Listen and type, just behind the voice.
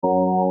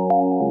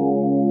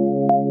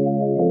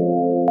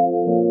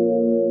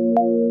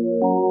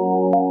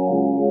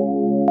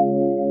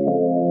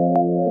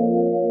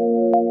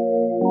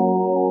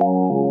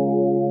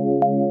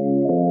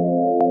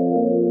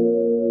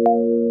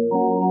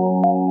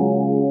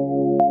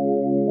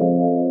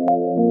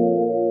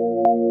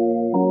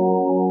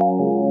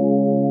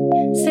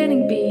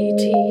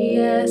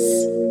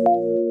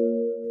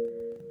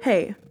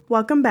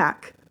Welcome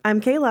back.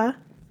 I'm Kayla.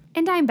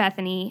 And I'm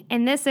Bethany,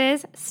 and this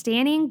is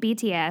Standing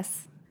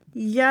BTS.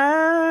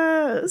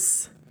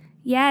 Yes.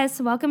 Yes,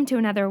 welcome to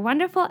another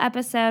wonderful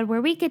episode where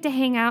we get to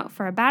hang out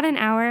for about an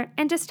hour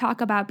and just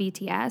talk about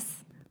BTS.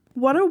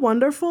 What a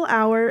wonderful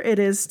hour it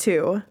is,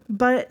 too.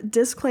 But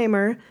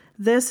disclaimer,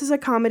 this is a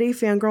comedy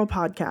fangirl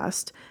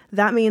podcast.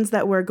 That means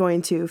that we're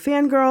going to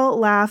fangirl,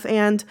 laugh,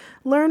 and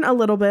learn a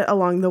little bit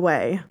along the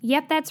way.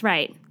 Yep, that's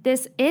right.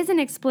 This is an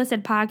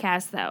explicit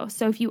podcast, though,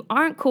 so if you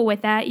aren't cool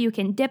with that, you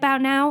can dip out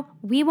now.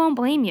 We won't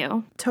blame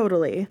you.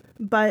 Totally.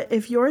 But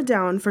if you're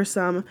down for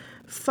some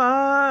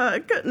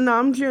fuck,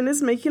 Namjoon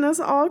is making us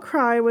all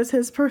cry with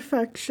his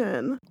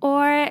perfection.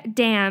 Or,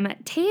 damn,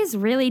 Tae's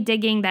really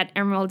digging that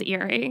emerald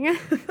earring.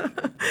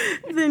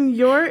 Then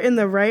you're in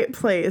the right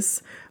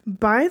place.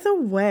 By the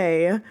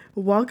way,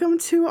 welcome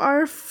to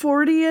our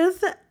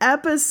 40th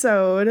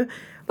episode.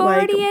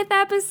 40th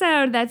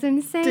episode. That's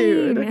insane.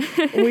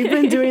 Dude, we've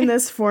been doing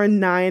this for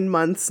 9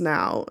 months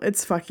now.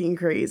 It's fucking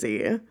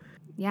crazy.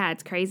 Yeah,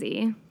 it's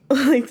crazy.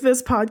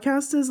 This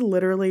podcast is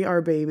literally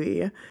our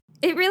baby.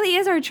 It really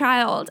is our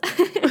child.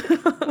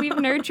 We've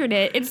nurtured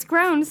it. It's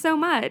grown so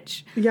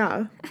much.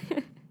 Yeah.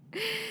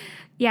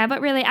 Yeah,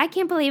 but really, I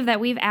can't believe that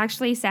we've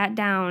actually sat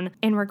down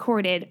and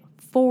recorded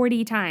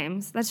 40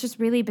 times. That's just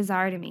really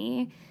bizarre to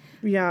me.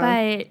 Yeah.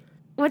 But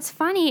what's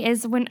funny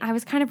is when I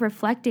was kind of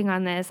reflecting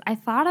on this, I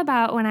thought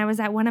about when I was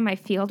at one of my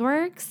field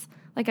works,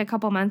 like a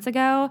couple months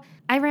ago.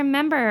 I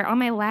remember on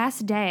my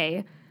last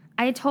day,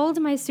 I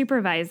told my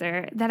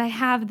supervisor that I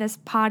have this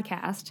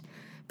podcast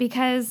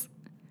because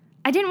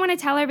I didn't want to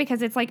tell her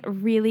because it's like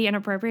really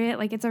inappropriate.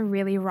 Like it's a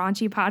really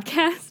raunchy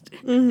podcast.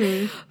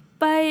 Mm-hmm.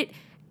 But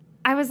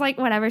I was like,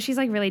 whatever. She's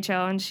like really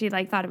chill and she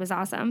like thought it was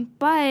awesome.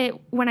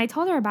 But when I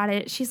told her about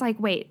it, she's like,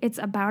 wait, it's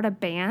about a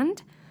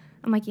band?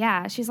 I'm like,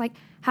 yeah. She's like,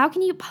 how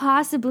can you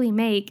possibly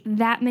make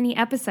that many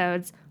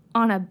episodes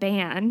on a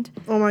band?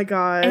 Oh my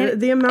God.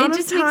 The amount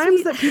of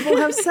times that people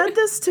have said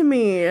this to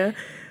me.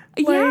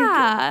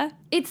 Yeah.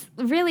 It's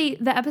really,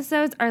 the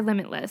episodes are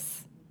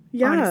limitless.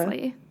 Yeah.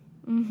 Honestly.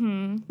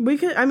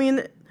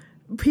 Mm-hmm.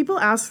 People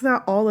ask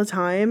that all the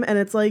time and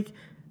it's like,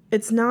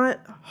 it's not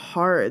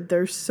hard.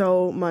 There's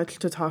so much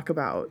to talk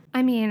about.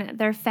 I mean,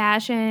 their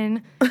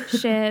fashion,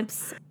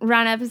 ships,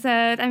 run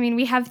episodes. I mean,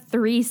 we have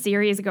 3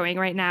 series going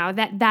right now.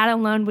 That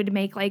alone would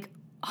make like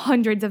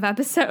hundreds of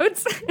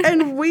episodes.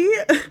 And we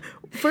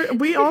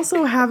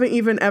also haven't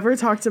even ever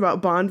talked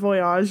about Bon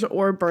Voyage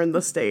or Burn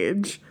the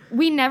Stage.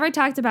 We never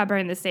talked about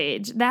Burn the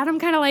Stage. That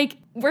I'm kind of like,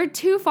 we're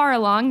too far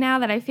along now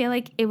that I feel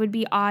like it would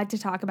be odd to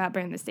talk about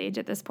Burn the Stage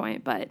at this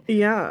point. But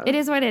yeah, it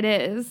is what it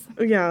is.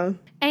 Yeah.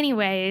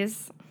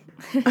 Anyways.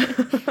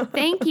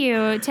 Thank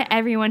you to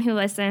everyone who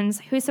listens,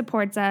 who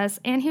supports us,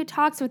 and who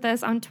talks with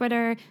us on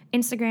Twitter,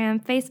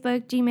 Instagram,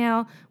 Facebook,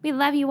 Gmail. We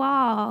love you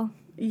all.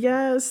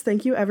 Yes,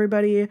 thank you,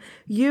 everybody.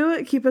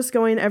 You keep us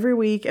going every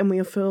week, and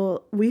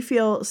we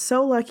feel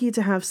so lucky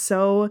to have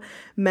so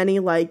many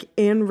like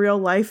in real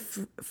life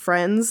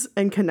friends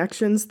and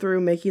connections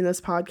through making this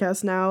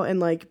podcast now,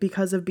 and like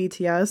because of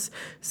BTS.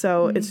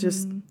 So It's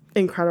just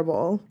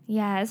incredible.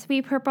 Yes,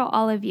 we purple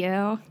all of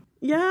you.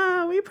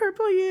 Yeah, we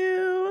purple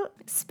you.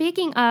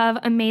 Speaking of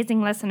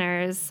amazing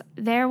listeners,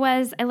 there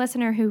was a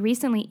listener who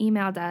recently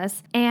emailed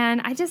us,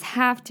 and I just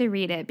have to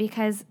read it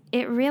because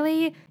it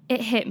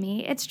hit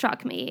me. It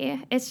struck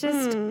me. It's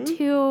just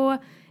too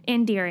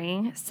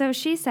endearing. So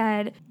she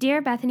said,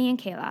 "Dear Bethany and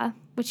Kayla,"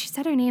 which she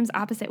said her names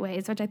opposite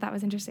ways, which I thought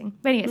was interesting.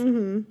 But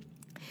anyways,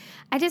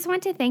 I just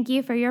want to thank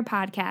you for your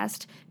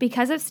podcast.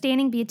 Because of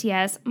standing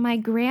BTS, my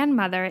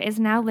grandmother is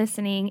now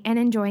listening and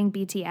enjoying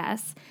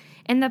BTS.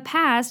 In the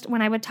past,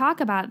 when I would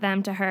talk about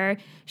them to her,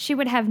 she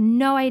would have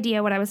no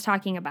idea what I was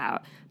talking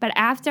about. But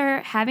after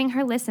having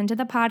her listen to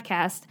the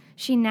podcast,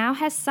 she now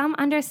has some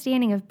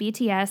understanding of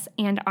BTS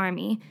and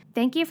ARMY.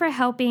 Thank you for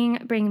helping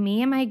bring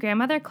me and my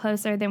grandmother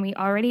closer than we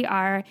already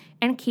are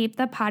and keep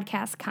the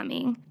podcast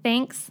coming.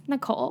 Thanks,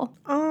 Nicole.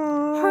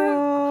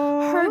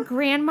 Her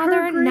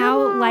grandmother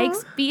now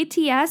likes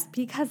BTS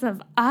because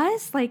of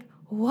us? Like,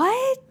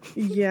 what?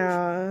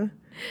 Yeah.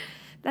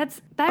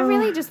 That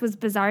really just was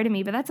bizarre to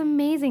me, but that's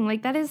amazing.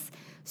 Like, that is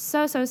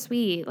so, so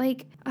sweet.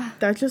 Like,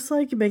 that just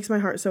like makes my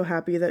heart so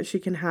happy that she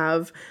can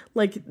have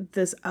like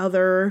this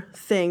other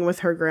thing with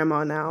her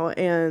grandma now,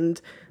 and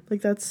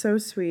like that's so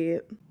sweet.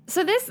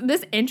 So this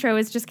intro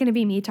is just going to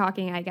be me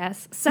talking, I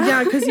guess. So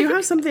yeah, because you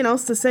have something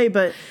else to say,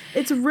 but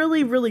it's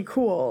really, really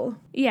cool.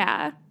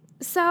 Yeah.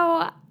 So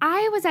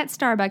I was at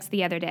Starbucks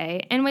the other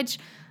day, in which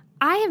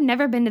I have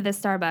never been to this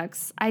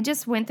Starbucks. I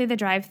just went through the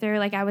drive-thru,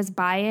 like I was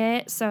by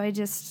it, so I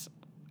just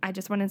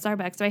went in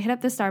Starbucks. So I hit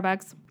up the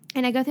Starbucks,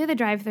 and I go through the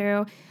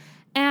drive-thru,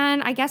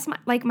 and I guess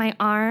my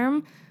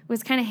arm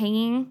was kind of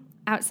hanging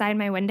outside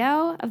my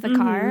window of the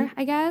car,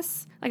 I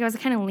guess. Like I was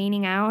kind of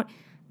leaning out,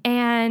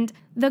 and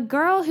the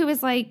girl who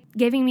was like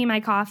giving me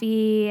my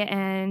coffee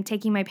and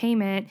taking my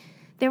payment,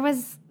 there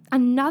was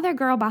another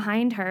girl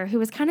behind her who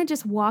was kind of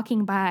just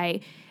walking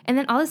by, and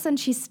then all of a sudden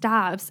she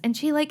stops, and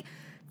she like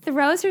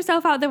throws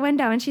herself out the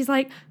window, and she's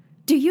like,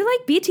 "Do you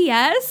like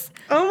BTS?"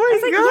 Oh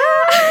my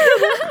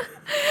God. Yeah.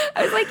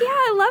 I was like, yeah,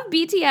 I love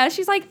BTS.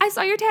 She's like, I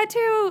saw your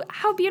tattoo.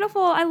 How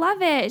beautiful. I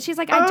love it. She's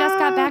like, I just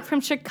got back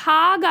from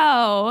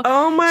Chicago.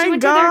 Oh my God. She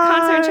went to their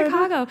concert in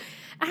Chicago.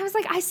 And I was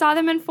like, I saw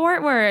them in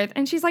Fort Worth.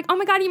 And she's like, oh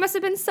my God, you must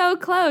have been so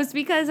close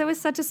because it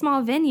was such a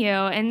small venue.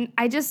 And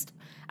I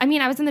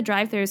was in the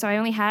drive-thru, so I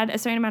only had a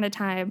certain amount of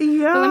time.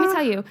 Yeah. But let me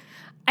tell you,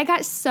 I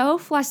got so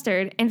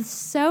flustered and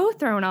so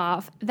thrown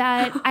off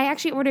that I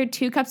actually ordered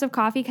 2 cups of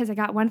coffee because I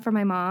got one for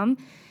my mom.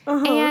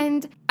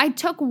 And I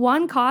took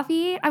one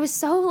coffee. I was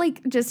so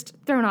like just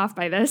thrown off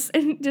by this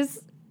and just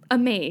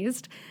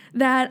amazed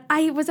that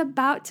I was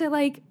about to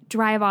like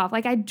drive off.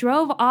 Like I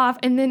drove off,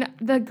 and then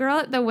the girl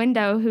at the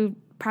window who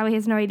probably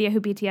has no idea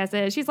who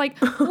BTS is, she's like,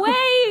 wait,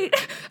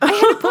 I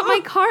had to put my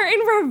car in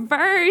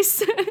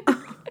reverse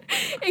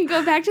and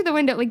go back to the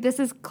window. Like, this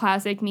is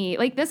classic me.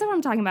 Like, this is what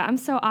I'm talking about. I'm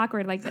so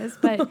awkward like this,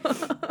 but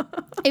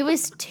it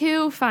was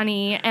too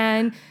funny.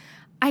 And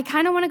I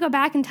kind of want to go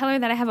back and tell her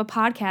that I have a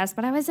podcast,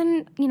 but I was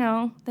in,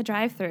 the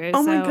drive-thru.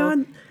 Oh my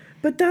God.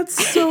 But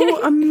that's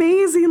so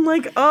amazing.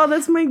 Like, oh,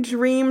 that's my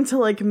dream to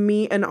like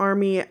meet an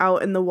ARMY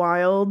out in the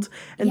wild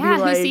and be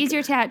like, who sees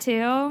your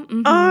tattoo?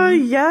 Mm-hmm. Oh,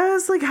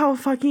 yes. Like, how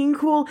fucking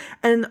cool.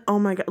 And oh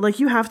my God,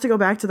 like, you have to go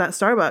back to that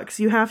Starbucks.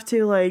 You have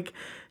to like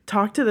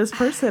talk to this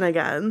person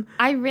again.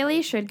 I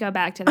really should go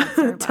back to that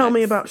Starbucks. Tell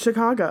me about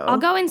Chicago. I'll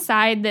go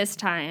inside this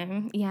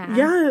time. Yeah.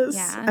 Yes.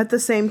 Yeah. At the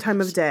same time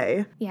of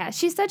day. Yeah.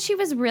 She said she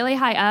was really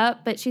high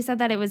up, but she said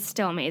that it was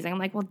still amazing. I'm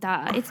like, well,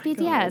 duh. It's BTS.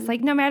 God.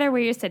 Like, no matter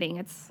where you're sitting,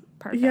 it's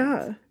perfect.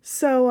 Yeah.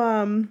 So,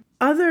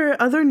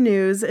 other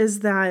news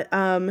is that,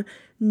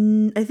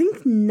 I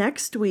think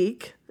next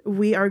week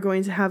we are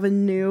going to have a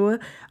new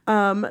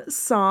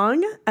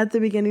song at the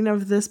beginning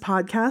of this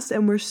podcast,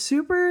 and we're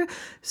super,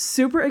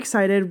 super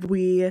excited.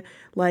 We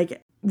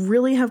like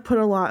really have put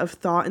a lot of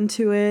thought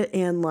into it,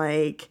 and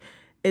like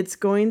it's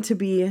going to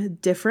be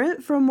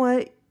different from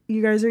what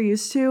you guys are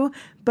used to.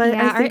 But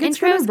I think it's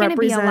going to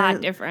be a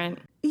lot different.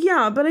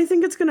 Yeah, but I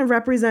think it's going to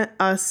represent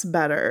us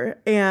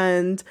better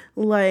and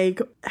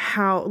like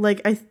how like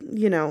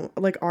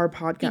like our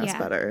podcast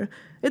better.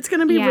 It's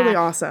going to be really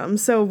awesome.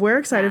 So we're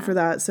excited for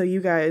that. So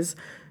you guys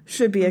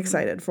should be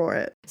excited for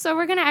it. So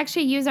we're going to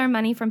actually use our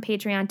money from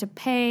Patreon to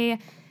pay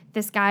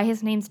this guy.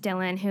 His name's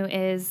Dylan, who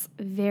is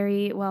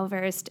very well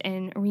versed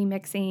in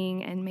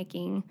remixing and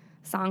making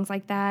songs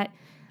like that.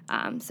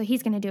 So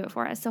he's going to do it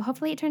for us. So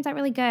hopefully it turns out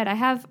really good. I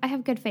have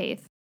good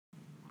faith.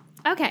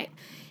 Okay.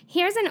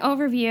 Here's an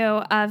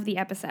overview of the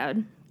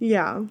episode.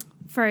 Yeah.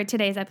 For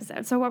today's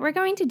episode. So what we're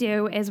going to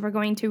do is we're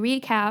going to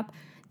recap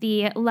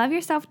the Love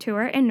Yourself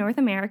tour in North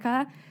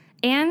America,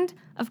 and,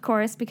 of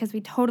course, because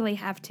we totally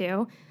have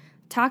to,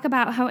 talk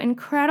about how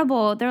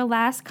incredible their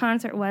last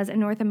concert was in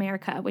North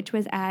America, which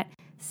was at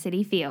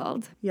Citi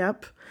Field.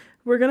 Yep.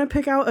 We're going to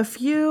pick out a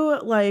few,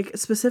 like,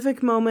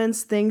 specific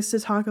moments, things to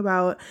talk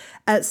about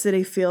at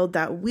Citi Field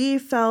that we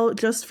felt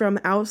just from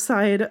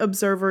outside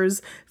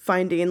observers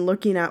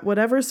looking at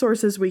whatever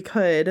sources we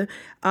could,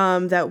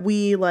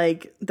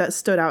 that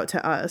stood out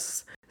to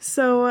us.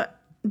 So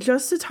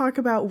just to talk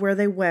about where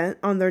they went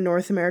on their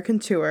North American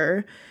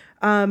tour,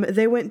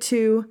 they went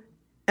to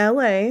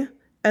LA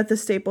at the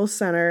Staples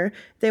Center.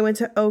 They went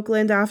to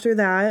Oakland after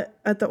that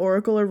at the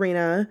Oracle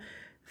Arena.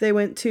 They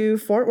went to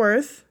Fort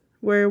Worth,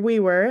 where we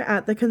were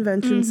at the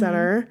Convention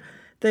Center.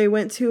 They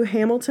went to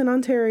Hamilton,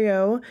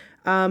 Ontario,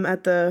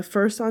 at the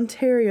First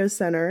Ontario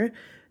Center.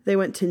 They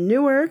went to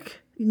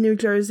Newark, New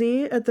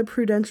Jersey at the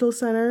Prudential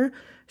Center,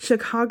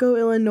 Chicago,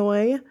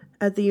 Illinois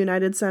at the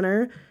United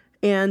Center,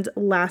 and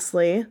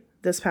lastly,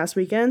 this past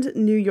weekend,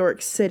 New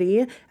York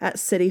City at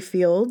Citi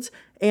Field.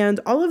 And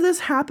all of this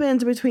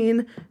happened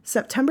between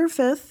September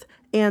 5th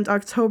and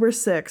October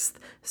 6th.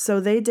 So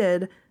they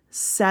did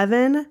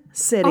 7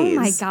 cities.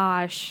 Oh my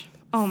gosh.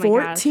 Oh my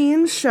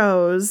 14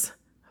 shows,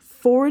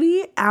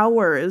 40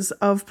 hours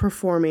of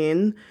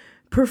performing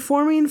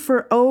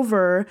for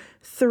over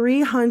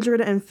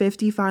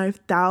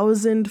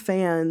 355,000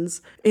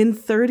 fans in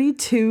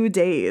 32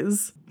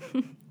 days.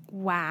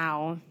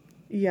 Wow.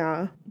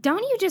 Yeah.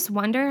 Don't you just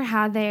wonder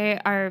how they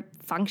are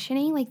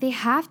functioning? Like, they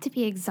have to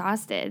be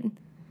exhausted.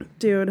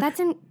 Dude. That's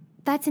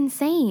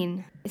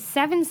insane.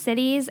 7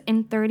 cities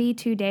in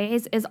 32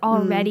 days is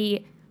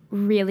already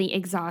really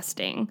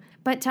exhausting.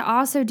 But to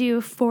also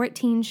do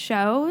 14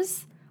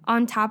 shows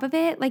on top of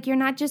it, like, you're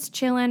not just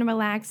chilling,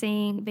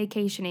 relaxing,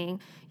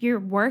 vacationing. You're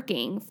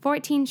working.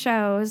 14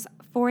 shows,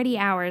 40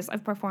 hours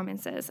of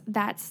performances.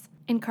 That's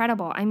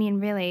incredible. I mean,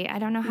 really, I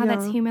don't know how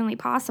that's humanly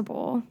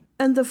possible.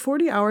 And the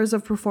 40 hours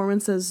of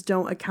performances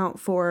don't account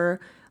for,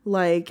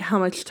 like, how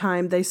much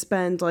time they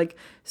spend, like,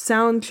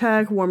 sound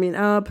check, warming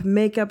up,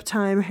 makeup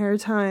time, hair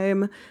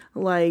time,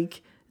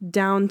 like,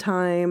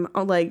 downtime,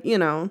 like,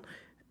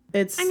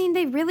 it's... I mean,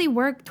 they really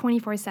work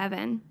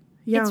 24/7.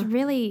 Yeah. It's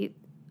really...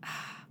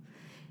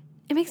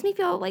 It makes me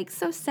feel, like,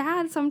 so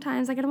sad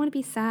sometimes. Like, I don't want to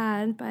be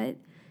sad, but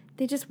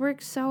they just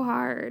work so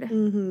hard.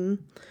 Mm-hmm.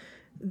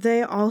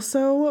 They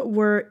also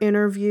were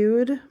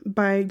interviewed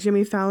by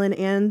Jimmy Fallon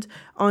and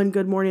on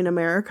Good Morning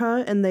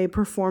America, and they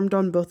performed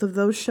on both of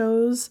those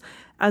shows,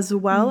 as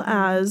well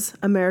as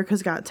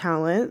America's Got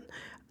Talent.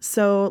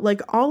 So,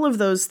 like, all of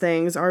those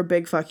things are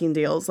big fucking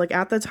deals. Like,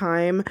 at the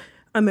time,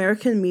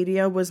 American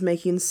media was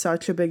making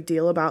such a big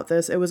deal about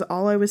this. It was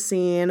all I was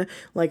seeing.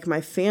 Like,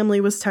 my family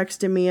was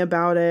texting me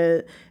about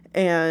it,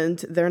 and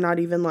they're not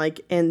even,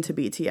 like, into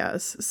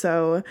BTS.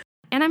 So,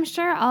 and I'm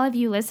sure all of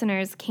you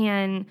listeners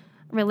can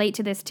relate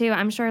to this too.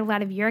 I'm sure a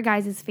lot of your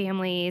guys'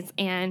 families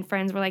and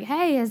friends were like,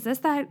 hey, is this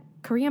that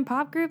Korean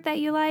pop group that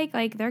you like?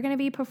 Like, they're going to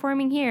be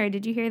performing here.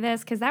 Did you hear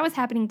this? Because that was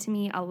happening to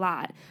me a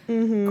lot.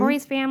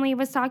 Corey's family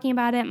was talking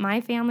about it.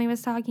 My family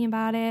was talking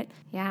about it.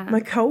 Yeah. my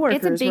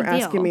coworkers were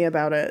asking me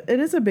about it. It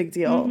is a big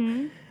deal.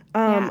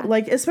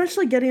 Like,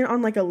 especially getting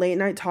on, like, a late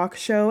night talk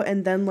show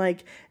and then,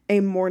 like, a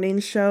morning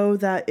show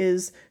that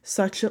is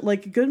such a,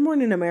 like, Good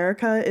Morning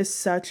America is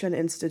such an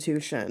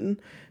institution.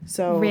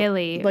 So,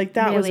 really, like,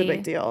 that was a really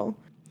big deal.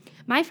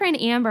 My friend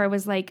Amber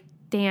was like,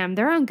 damn,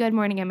 they're on Good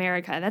Morning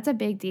America. That's a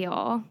big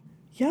deal.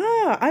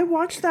 Yeah, I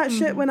watched that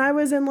shit when I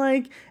was in,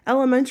 like,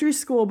 elementary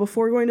school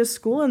before going to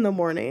school in the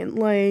morning.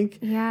 Like,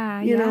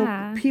 you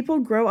know, people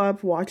grow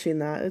up watching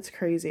that. It's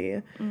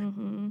crazy.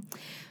 And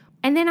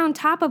then on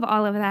top of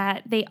all of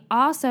that, they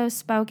also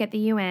spoke at the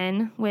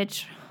UN,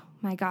 which,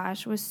 my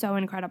gosh, was so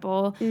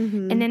incredible.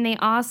 And then they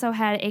also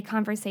had a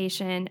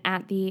conversation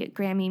at the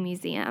Grammy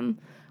Museum,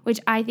 which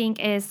I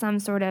think is some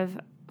sort of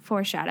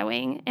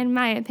foreshadowing, in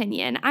my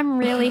opinion. I'm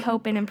really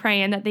hoping and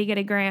praying that they get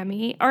a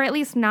Grammy, or at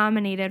least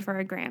nominated for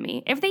a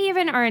Grammy. If they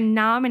even are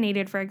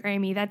nominated for a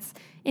Grammy, that's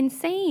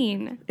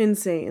insane.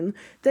 Insane.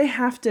 They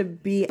have to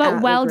be but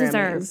at well the Grammys.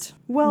 deserved.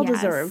 Well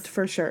deserved,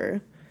 for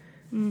sure.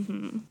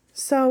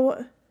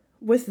 So,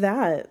 with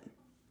that,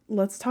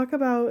 let's talk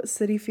about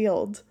Citi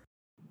Field.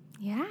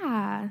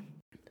 Yeah.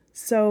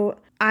 So,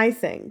 I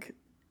think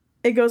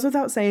it goes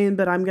without saying,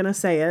 but I'm gonna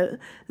say it,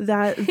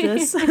 that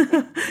this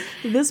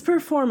this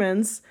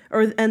performance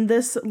and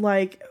this,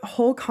 like,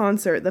 whole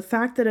concert, the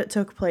fact that it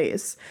took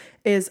place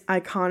is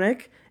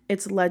iconic,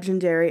 it's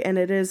legendary, and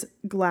it is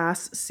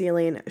glass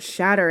ceiling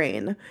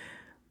shattering.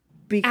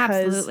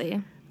 Because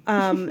absolutely.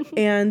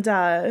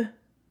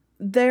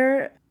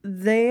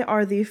 They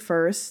are the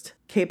first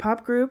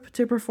K-pop group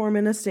to perform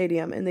in a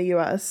stadium in the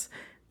US.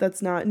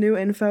 That's not new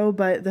info,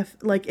 but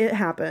it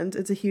happened.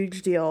 It's a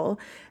huge deal.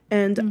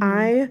 And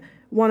I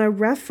want to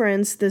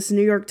reference this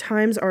New York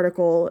Times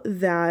article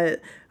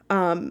that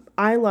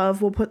I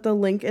love. We'll put the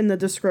link in the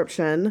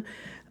description.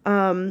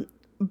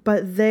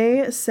 But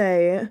they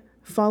say,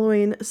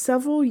 following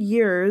several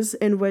years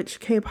in which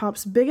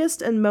K-pop's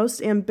biggest and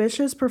most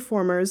ambitious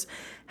performers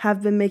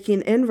have been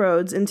making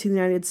inroads into the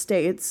United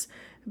States,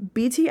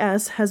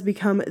 BTS has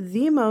become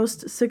the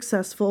most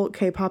successful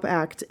K-pop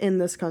act in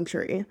this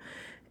country.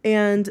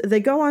 And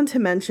they go on to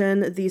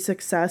mention the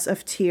success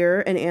of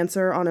Tear and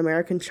Answer on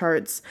American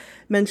charts,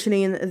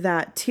 mentioning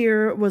that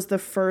Tear was the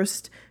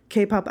first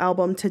K-pop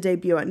album to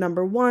debut at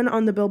 #1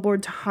 on the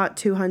Billboard Hot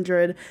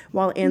 200,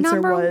 while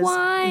Answer was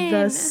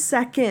the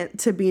second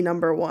to be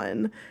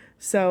 #1.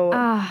 So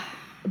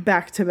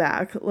back to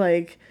back,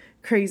 like,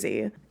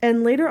 crazy.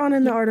 And later on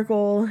in the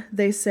article,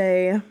 they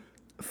say,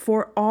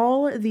 for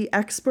all the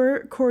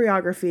expert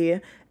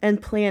choreography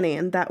and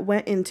planning that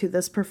went into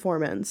this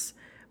performance,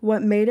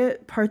 what made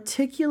it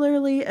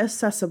particularly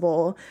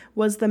accessible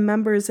was the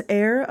members'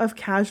 air of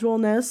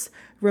casualness,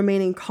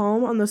 remaining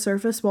calm on the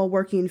surface while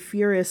working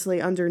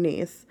furiously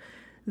underneath.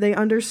 They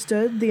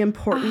understood the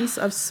importance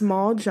of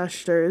small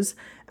gestures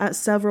at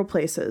several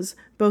places,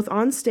 both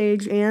on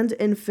stage and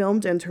in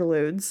filmed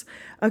interludes.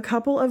 A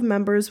couple of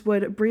members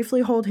would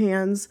briefly hold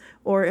hands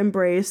or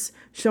embrace,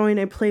 showing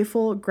a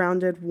playful,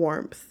 grounded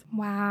warmth.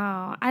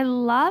 Wow. I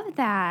love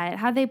that,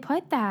 how they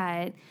put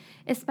that.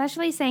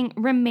 Especially saying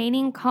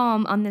remaining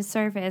calm on the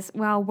surface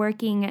while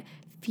working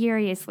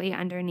furiously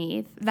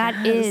underneath.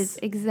 That is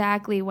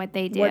exactly what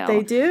they do. What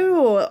they do.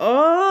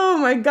 Oh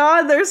my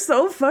God, they're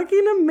so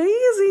fucking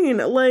amazing.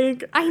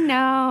 Like, I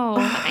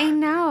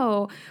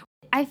know.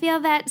 I feel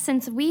that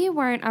since we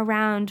weren't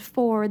around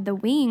for the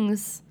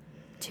Wings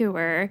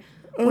tour,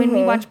 when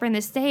we watch Burn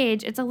the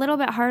Stage, it's a little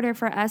bit harder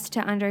for us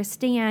to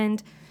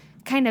understand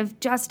kind of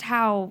just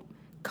how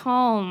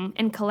calm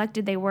and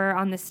collected they were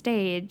on the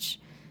stage.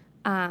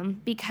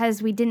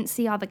 Because we didn't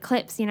see all the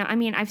clips, you know. I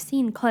mean, I've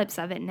seen clips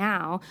of it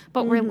now,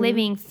 but we're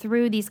living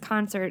through these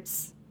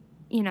concerts,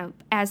 you know,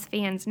 as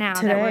fans now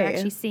that we're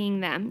actually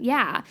seeing them.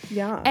 Yeah.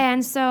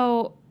 And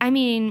so, I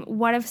mean,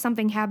 what if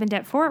something happened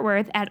at Fort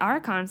Worth at our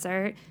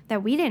concert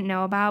that we didn't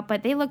know about,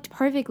 but they looked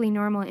perfectly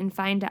normal and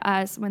fine to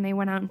us when they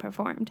went out and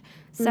performed.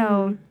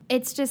 So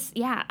it's just,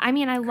 yeah. I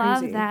mean, I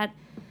love that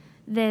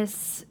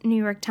this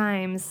New York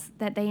Times,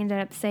 that they ended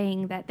up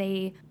saying that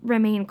they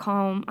remain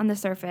calm on the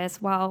surface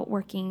while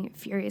working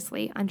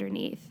furiously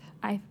underneath.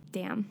 I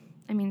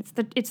mean,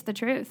 it's the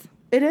truth.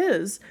 It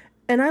is.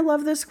 And I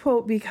love this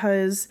quote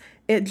because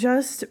it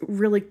just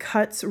really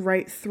cuts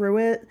right through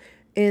it,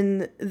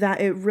 in that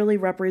it really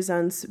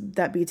represents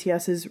that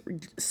BTS is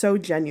so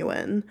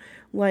genuine.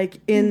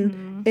 Like,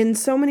 in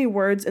so many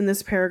words in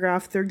this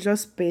paragraph, they're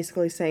just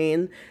basically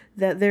saying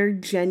that they're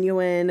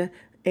genuine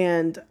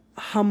and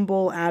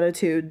humble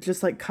attitude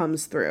just, like,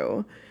 comes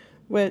through,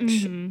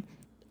 which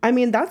I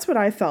mean, that's what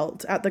I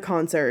felt at the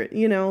concert,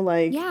 you know,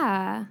 like.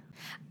 Yeah.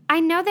 I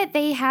know that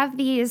they have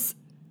these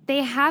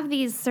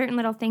certain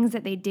little things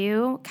that they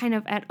do kind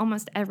of at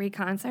almost every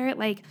concert,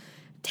 like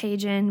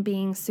Taejin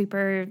being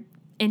super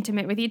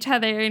intimate with each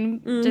other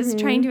and just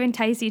trying to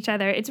entice each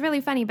other. It's really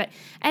funny, but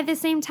at the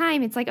same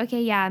time, it's like,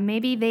 okay, yeah,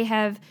 maybe they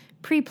have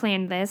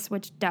pre-planned this,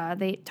 which duh,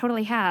 they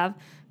totally have.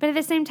 But at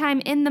the same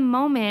time, in the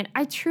moment,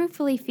 I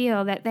truthfully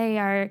feel that they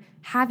are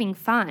having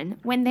fun.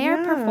 When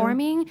they're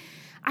performing,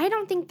 I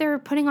don't think they're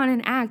putting on an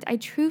act. I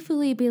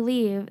truthfully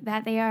believe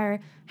that they are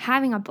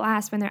having a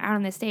blast when they're out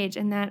on the stage,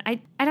 and that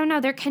I don't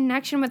know, their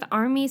connection with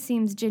ARMY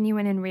seems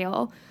genuine and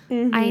real.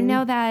 I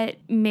know that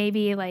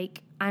maybe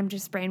like I'm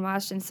just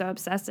brainwashed and so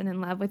obsessed and in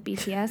love with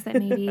BTS that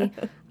maybe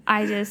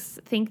I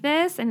just think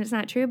this and it's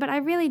not true, but I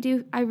really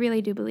do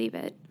believe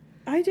it.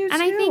 I do too.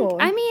 And I think,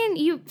 I mean,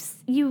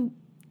 you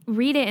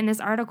read it in this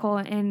article,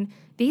 and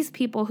these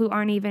people who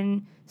aren't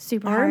even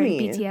super ARMY.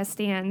 hard BTS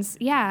stans,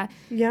 yeah,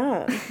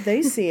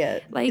 they see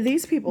it. like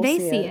these people they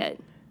see it.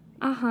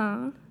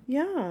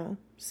 Yeah.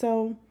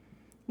 So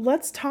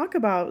let's talk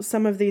about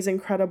some of these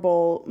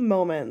incredible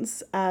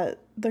moments at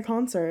the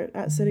concert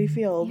at City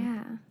Field.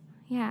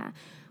 Yeah.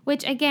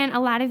 Which, again, a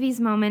lot of these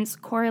moments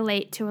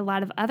correlate to a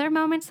lot of other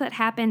moments that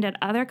happened at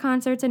other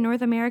concerts in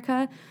North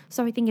America.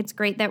 So I think it's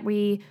great that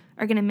we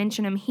are going to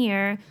mention them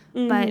here.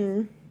 But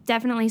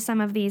definitely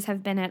some of these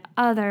have been at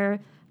other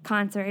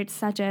concerts,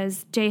 such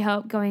as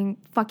J-Hope going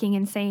fucking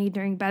insane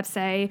during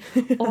Bepse,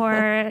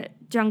 or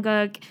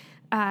Jungkook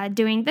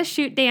doing the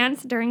shoot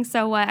dance during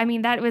So What. I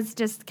mean, that was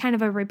just kind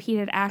of a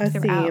repeated act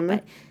throughout. Theme.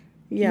 But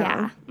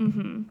Yeah.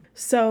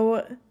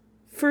 So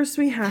first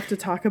we have to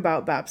talk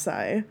about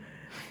Bepse.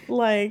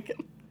 Like,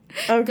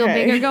 okay. Go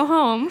big or go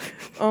home.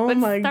 Oh Let's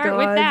my start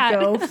with God, that.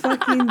 go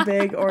fucking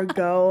big or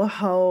go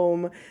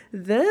home.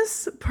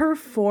 This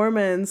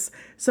performance,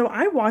 so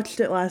I watched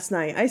it last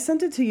night. I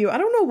sent it to you. I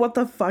don't know what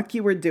the fuck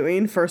you were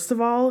doing, first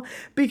of all,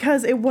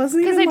 because it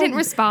wasn't even Because I didn't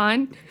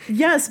respond.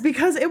 Yes,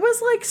 because it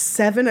was like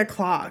 7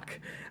 o'clock.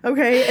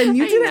 Okay, and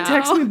you didn't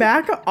text me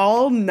back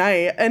all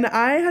night, and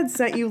I had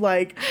sent you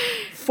like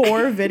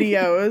 4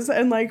 videos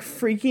and like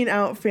freaking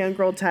out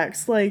fangirl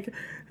texts, like.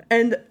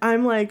 And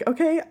I'm like,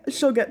 okay,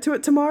 she'll get to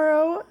it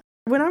tomorrow.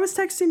 When I was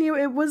texting you,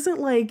 it wasn't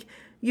like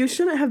you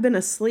shouldn't have been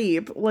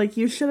asleep. Like,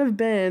 you should have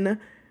been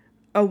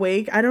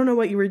awake. I don't know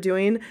what you were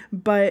doing,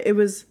 but it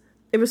was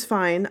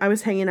fine. I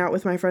was hanging out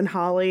with my friend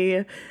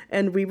Holly,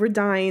 and we were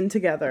dying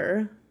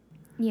together.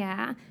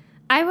 Yeah.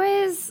 I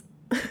was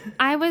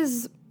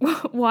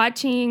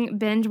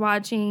binge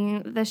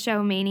watching the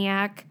show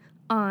Maniac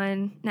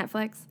on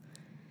Netflix.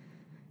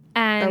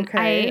 And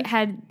Okay.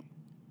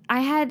 I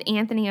had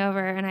Anthony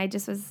over, and I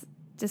just was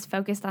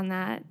focused on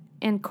that.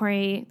 And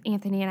Corey,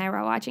 Anthony, and I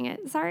were watching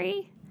it.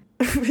 Sorry.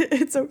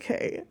 It's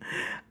okay.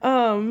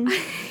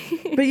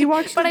 But you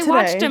watched but it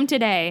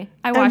today.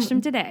 I watched him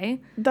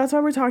today. That's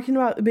why we're talking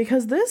about,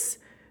 because this,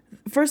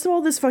 first of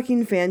all, this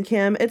fucking fan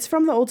cam, it's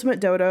from the Ultimate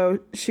Dodo.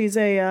 She's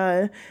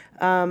a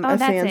fan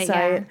site.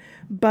 Yeah.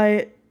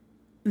 But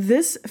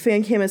this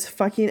fan cam is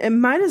fucking, it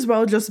might as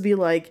well just be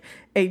like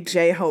a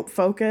J-Hope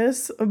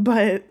focus,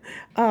 but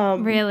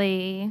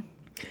really,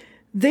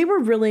 they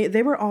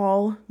were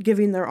all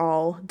giving their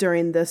all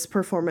during this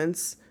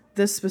performance,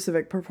 this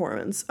specific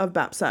performance of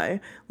Bapsai.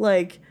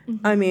 Like,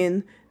 I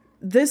mean,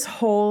 this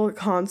whole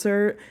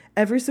concert,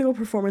 every single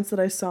performance that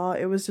I saw,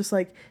 it was just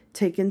like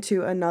taken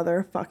to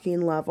another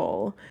fucking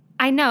level.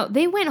 I know.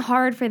 They went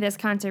hard for this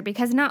concert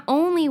because not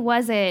only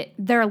was it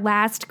their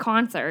last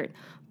concert,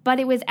 but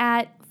it was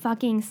at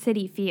fucking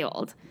City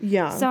Field.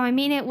 Yeah. So, I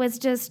mean, it was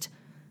just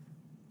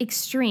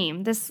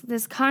extreme.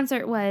 This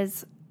concert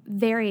was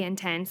very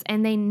intense,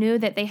 and they knew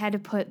that they had to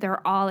put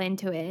their all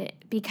into it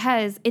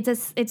because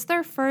it's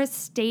their first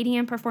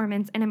stadium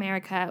performance in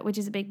America, which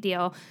is a big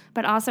deal.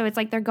 But also, it's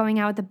like they're going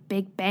out with a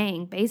big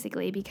bang,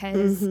 basically,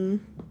 because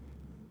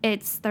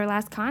it's their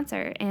last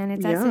concert, and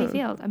it's at City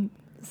Field.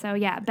 So,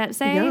 yeah,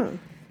 Bepse,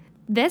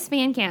 this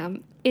fan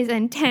cam is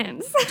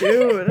intense.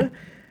 Dude.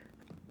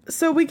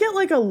 So we get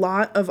like a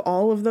lot of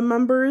all of the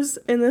members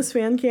in this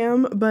fan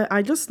cam, but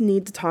I just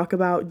need to talk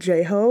about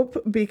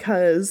J-Hope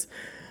because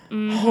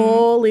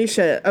holy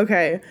shit.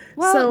 Okay.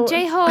 Well, so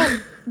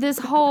J-Hope, this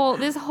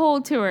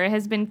whole tour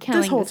has been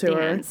killing this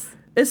dance.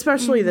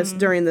 Especially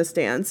during this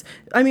dance.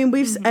 I mean,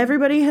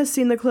 everybody has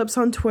seen the clips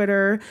on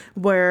Twitter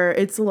where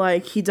it's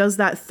like he does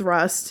that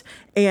thrust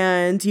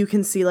and you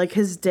can see like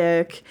his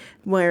dick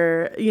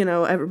where, you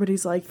know,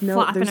 everybody's like, no,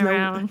 flopping there's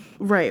around.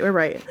 No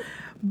right.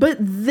 But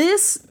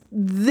this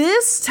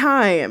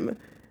time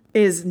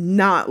is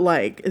not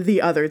like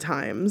the other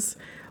times.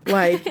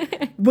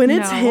 Like, when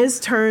it's his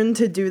turn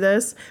to do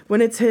this,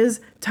 when it's his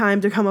time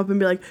to come up and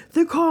be like,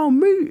 they call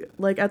me,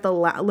 like at the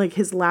like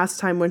his last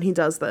time when he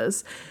does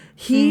this,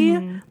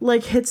 he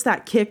like hits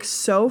that kick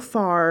so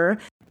far.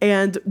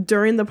 And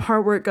during the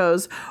part where it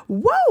goes,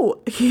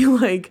 whoa, he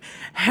like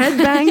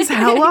headbangs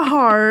hella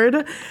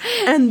hard.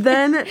 And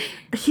then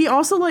he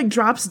also like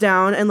drops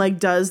down and like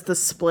does the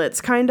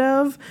splits kind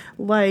of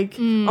like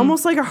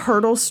almost like a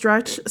hurdle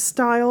stretch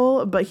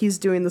style, but he's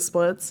doing the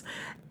splits.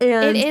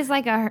 And it is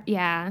like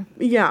yeah.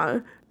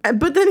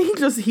 But then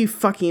he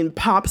fucking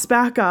pops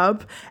back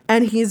up,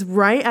 and he's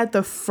right at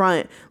the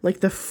front, like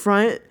the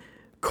front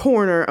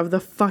corner of the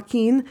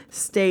fucking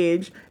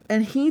stage,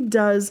 and he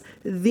does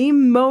the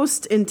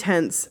most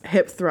intense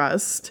hip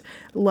thrust,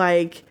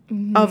 like,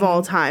 of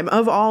all time,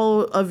 of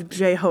all of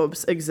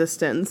J-Hope's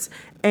existence.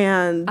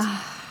 And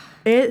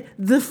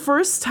the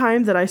first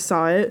time that I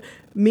saw it,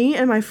 me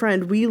and my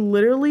friend, we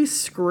literally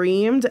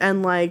screamed,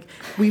 and like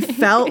we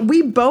felt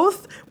we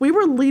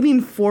were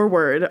leaning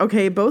forward,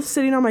 okay, both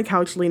sitting on my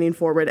couch leaning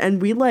forward,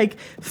 and we like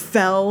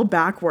fell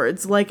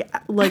backwards, like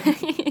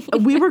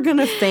we were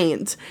gonna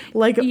faint,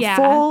 like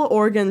full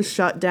organs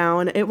shut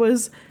down. It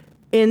was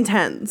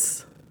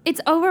intense.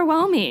 It's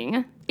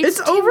overwhelming.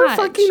 It's over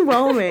fucking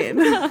whelming.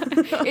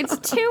 It's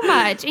too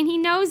much, and he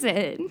knows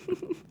it.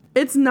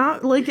 It's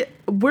not like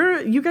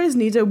you guys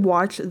need to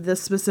watch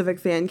this specific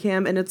fan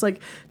cam, and it's like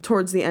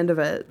towards the end of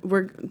it.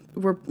 We're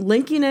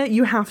linking it.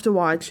 You have to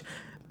watch,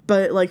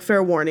 but like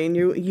fair warning,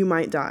 you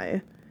might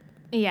die.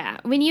 Yeah.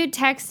 When you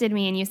texted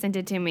me and you sent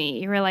it to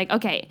me, you were like,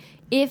 okay,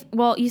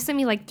 you sent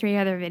me like 3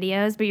 other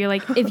videos, but you're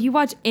like, if you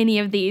watch any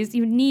of these,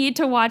 you need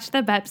to watch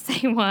the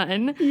Bepse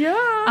one.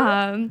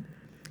 Yeah.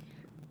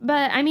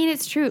 But I mean,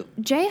 it's true.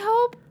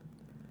 J-Hope,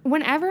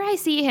 whenever I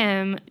see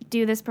him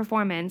do this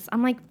performance,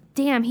 I'm like,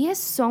 damn, he has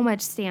so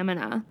much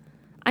stamina.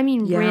 I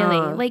mean,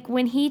 really. Like,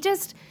 when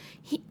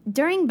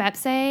during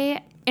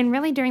Bepse, and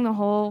really during the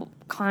whole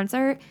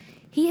concert,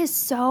 he is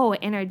so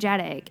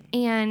energetic,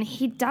 and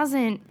he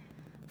doesn't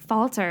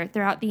falter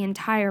throughout the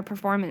entire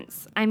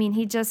performance. I mean,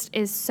 he just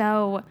is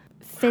so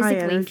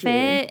physically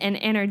fit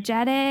and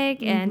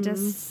energetic, and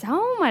just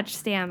so much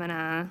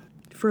stamina.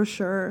 For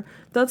sure.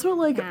 That's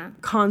what,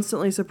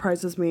 constantly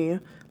surprises me,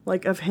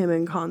 like, of him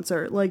in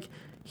concert. Like,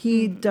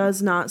 he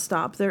does not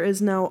stop. There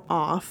is no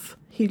off.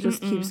 He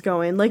just keeps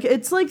going. Like,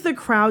 it's like the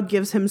crowd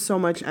gives him so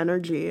much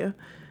energy.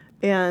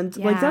 And,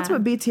 like, that's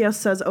what BTS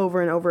says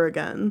over and over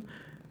again.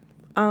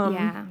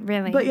 Yeah,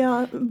 really.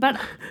 But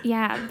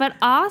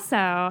also,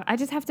 I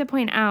just have to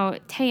point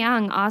out,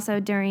 Taeyang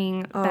also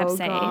during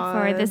Bepse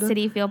for the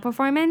City Field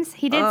performance,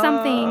 he did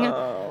something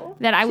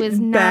that I was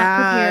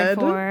not prepared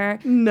for.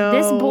 No.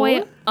 This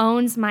boy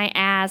owns my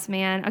ass,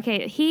 man.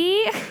 Okay,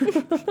 he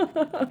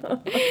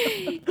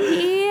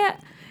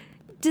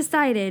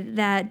decided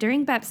that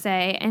during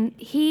Bepse, and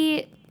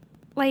he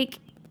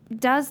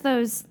does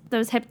those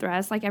hip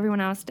thrusts like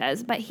everyone else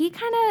does, but he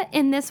kind of,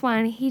 in this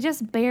one, he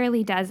just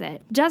barely does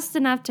it, just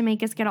enough to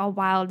make us get all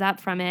wild up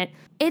from it.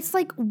 It's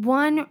like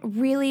one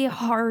really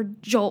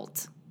hard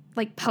jolt,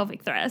 like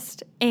pelvic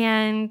thrust,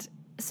 and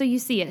so you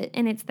see it,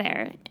 and it's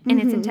there, and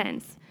it's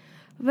intense.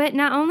 But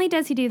not only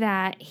does he do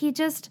that, he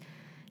just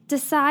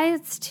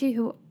decides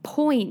to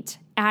point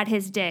at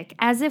his dick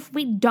as if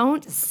we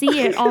don't see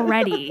it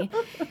already.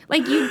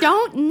 Like, you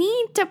don't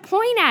need to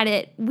point at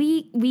it.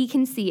 We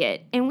can see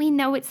it, and we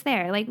know it's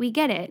there. Like, we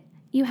get it.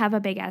 You have a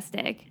big ass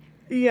dick.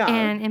 Yeah.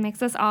 And it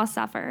makes us all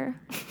suffer.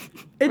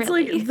 It's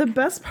really. like, the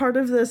best part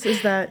of this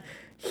is that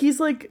he's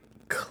like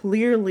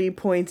clearly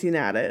pointing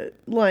at it.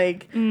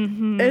 Like,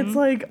 it's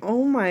like,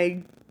 oh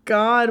my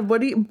God,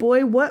 what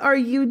are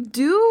you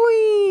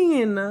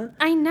doing?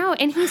 I know,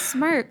 and he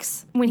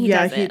smirks when he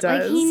does it. He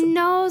does. Like, he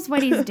knows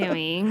what he's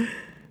doing.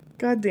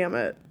 God damn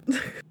it.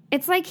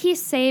 It's like he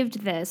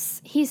saved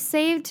this. He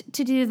saved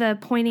to do the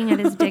pointing at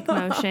his dick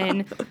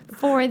motion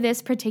for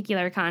this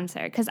particular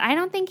concert, because I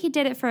don't think he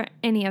did it for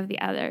any of the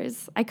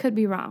others. I could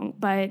be wrong,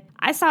 but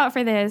I saw it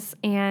for this,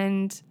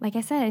 and like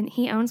I said,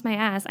 he owns my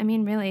ass. I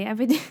mean, really, I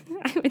would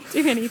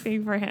do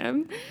anything for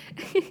him.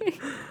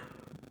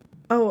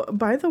 Oh,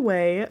 by the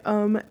way,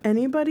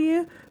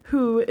 anybody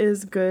who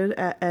is good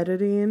at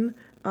editing,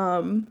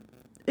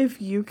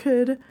 if you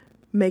could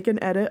make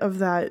an edit of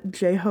that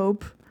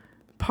J-Hope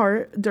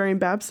part during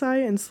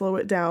Bepse and slow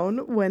it down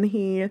when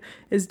he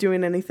is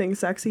doing anything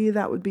sexy,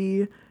 that would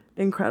be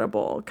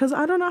incredible. Because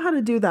I don't know how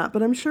to do that,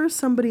 but I'm sure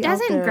somebody out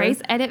there... Doesn't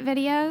Grace edit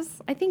videos?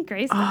 I think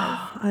Grace does.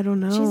 I don't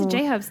know. She's a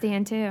J-Hope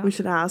stan, too. We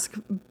should ask,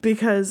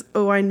 because,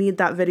 I need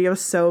that video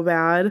so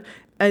bad.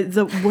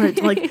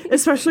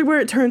 Especially where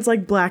it turns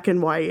like black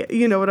and white,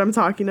 you know what I'm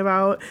talking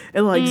about,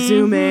 and like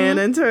zoom in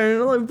and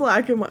turn like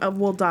black and white.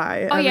 We'll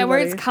die. Oh, yeah, where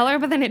it's color,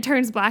 but then it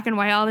turns black and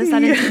white all of a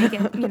sudden to make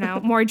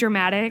it, more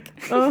dramatic.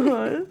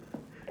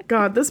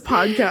 God, this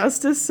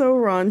podcast is so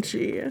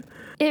raunchy.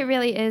 It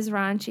really is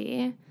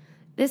raunchy.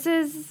 This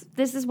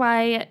is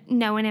why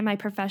no one in my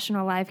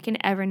professional life can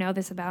ever know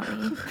this about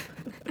me.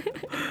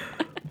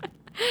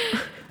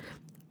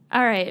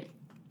 All right.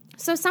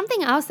 So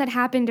something else that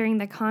happened during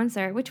the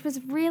concert, which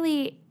was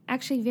really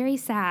actually very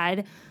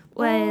sad,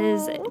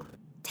 was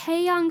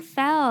Taeyang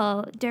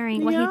fell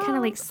during, he kind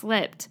of like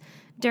slipped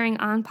during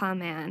Anpa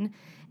Man.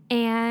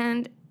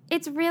 And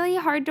it's really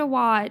hard to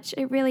watch.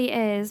 It really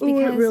is,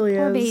 because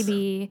poor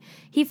baby,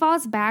 he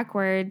falls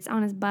backwards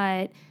on his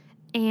butt.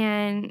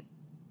 And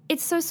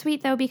it's so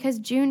sweet, though, because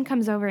June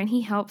comes over and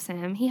he helps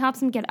him. He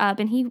helps him get up,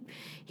 and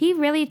he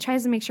really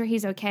tries to make sure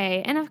he's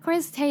okay. And, of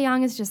course,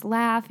 Taeyang is just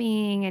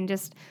laughing and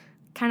just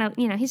kind of,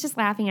 he's just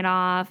laughing it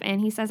off,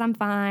 and he says, I'm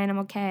fine, I'm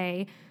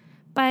okay.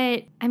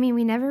 But, I mean,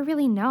 we never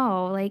really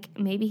know. Like,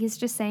 maybe he's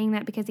just saying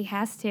that because he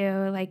has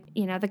to. Like,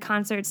 the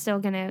concert's still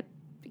going to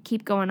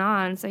keep going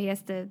on, so he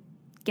has to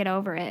get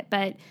over it.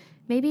 But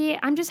maybe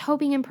I'm just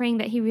hoping and praying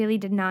that he really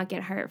did not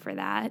get hurt for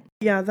that.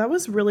 Yeah, that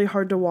was really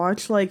hard to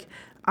watch. Like,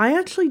 I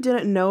actually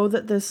didn't know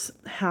that this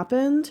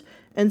happened.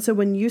 And so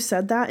when you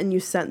said that and you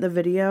sent the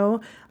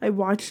video, I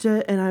watched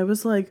it and I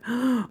was like,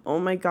 oh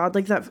my God,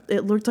 like that,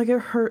 it looked like it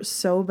hurt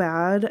so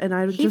bad.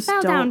 And He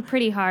fell down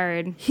pretty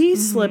hard. He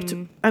slipped.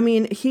 I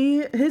mean,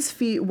 his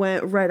feet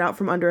went right out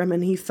from under him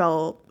and he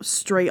fell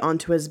straight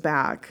onto his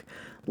back.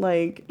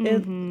 Like,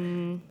 it,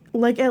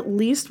 like at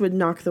least would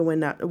knock the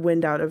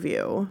wind out of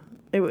you.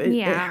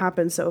 It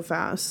happened so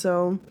fast.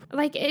 So,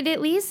 like,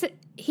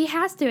 he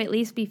has to at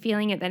least be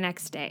feeling it the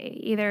next day,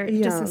 either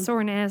just a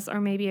soreness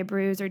or maybe a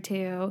bruise or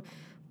two.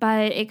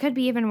 But it could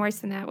be even worse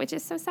than that, which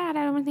is so sad.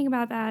 I don't want to think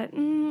about that.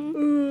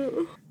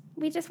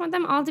 We just want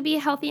them all to be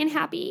healthy and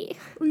happy.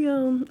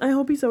 Yeah, I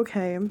hope he's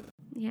okay.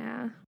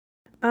 Yeah.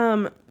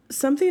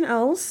 Something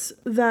else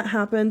that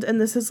happened,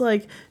 and this is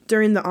like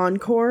during the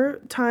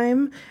encore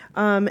time,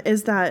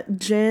 is that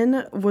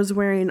Jin was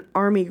wearing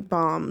army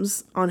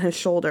bombs on his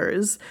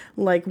shoulders,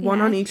 like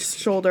one on each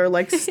shoulder,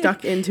 like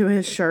stuck into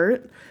his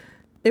shirt.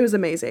 It was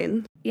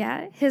amazing.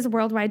 Yeah, his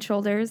worldwide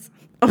shoulders.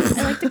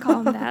 I like to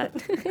call him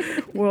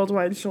that.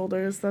 Worldwide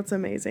shoulders. That's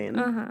amazing.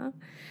 Uh-huh.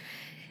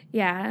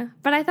 Yeah,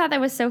 but I thought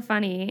that was so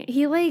funny.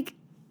 He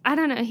I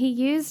don't know, he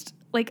used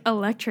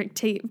electric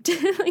tape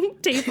to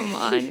tape him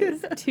on. It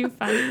was too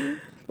funny.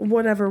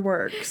 Whatever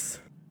works.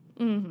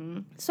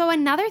 So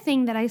another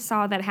thing that I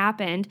saw that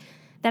happened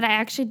that I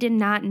actually did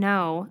not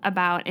know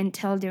about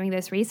until doing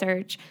this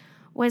research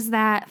was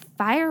that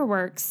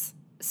fireworks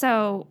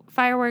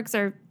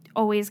are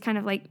always kind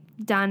of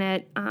done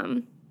at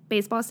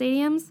baseball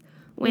stadiums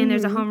when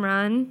there's a home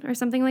run or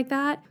something like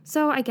that.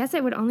 So I guess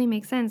it would only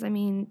make sense. I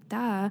mean,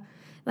 duh.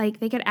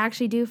 They could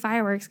actually do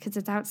fireworks because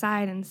it's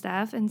outside and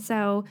stuff. And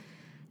so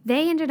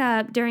they ended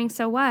up during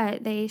So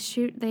What, they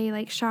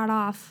shot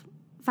off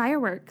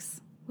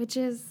fireworks, which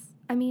is,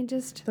 I mean,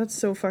 just that's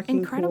so fucking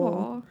incredible.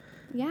 Cool.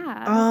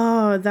 Yeah.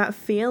 Oh, that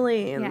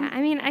feeling. Yeah.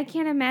 I mean, I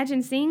can't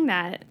imagine seeing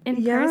that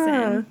in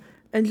person.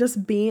 And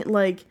just being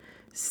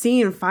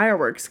seeing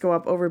fireworks go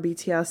up over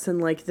BTS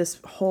and this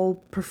whole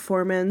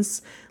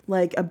performance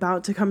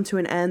about to come to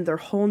an end, their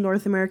whole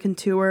North American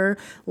tour,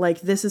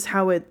 this is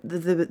how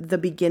the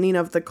beginning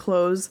of the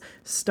close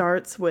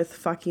starts with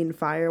fucking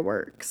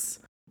fireworks.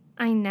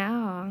 I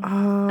know.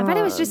 I bet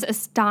it was just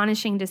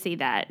astonishing to see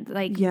that.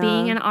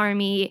 Being an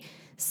army,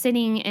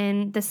 sitting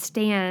in the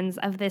stands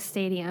of this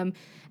stadium,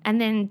 and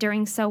then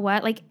during So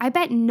What, I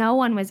bet no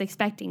one was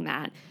expecting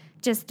that.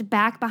 Just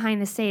back behind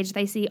the stage,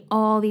 they see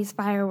all these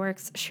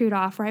fireworks shoot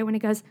off right when it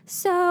goes,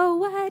 So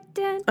What?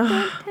 Dun,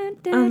 dun, dun,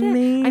 dun,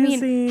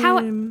 amazing.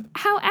 I mean,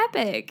 how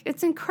epic.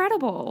 It's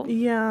incredible.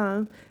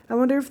 Yeah. I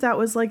wonder if that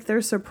was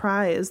their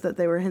surprise that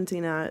they were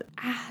hinting at.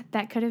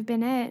 That could have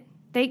been it.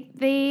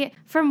 They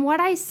from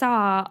what I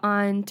saw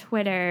on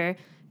Twitter,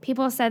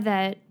 people said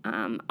that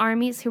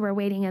armies who were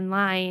waiting in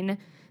line,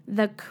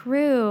 the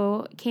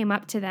crew came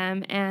up to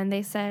them and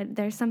they said,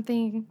 there's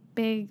something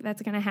big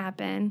that's going to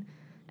happen.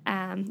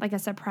 A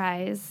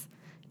surprise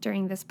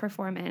during this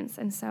performance.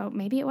 And so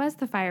maybe it was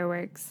the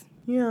fireworks.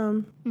 Yeah.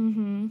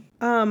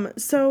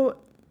 So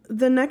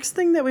the next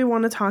thing that we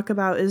want to talk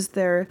about is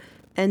their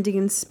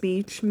ending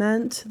speech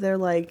meant. They're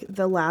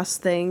the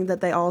last thing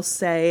that they all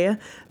say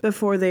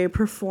before they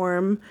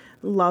perform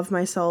Love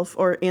Myself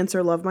or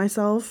Answer Love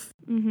Myself.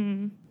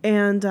 And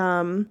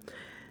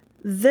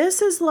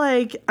this is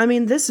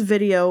this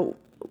video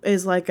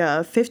is a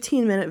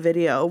 15-minute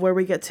video where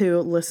we get to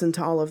listen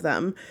to all of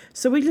them.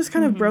 So we just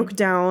kind of broke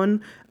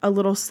down a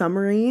little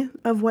summary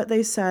of what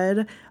they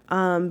said.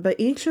 But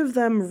each of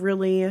them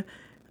really,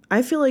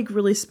 I feel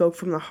really spoke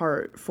from the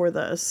heart for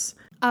this.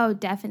 Oh,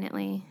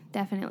 definitely.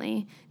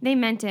 Definitely. They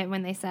meant it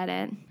when they said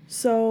it.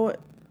 So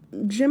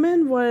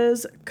Jimin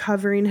was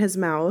covering his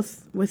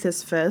mouth with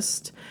his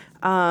fist.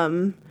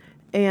 And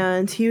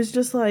he was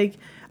just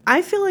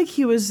I feel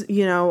he was,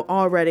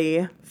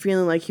 already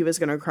feeling like he was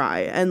going to cry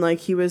and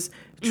he was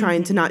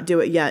trying to not do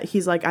it yet.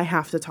 He's I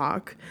have to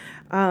talk.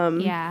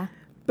 Yeah.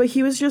 But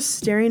he was just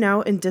staring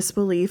out in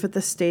disbelief at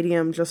the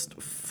stadium just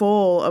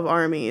full of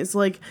armies.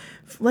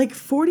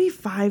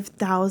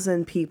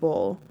 45,000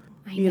 people.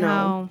 I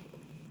know.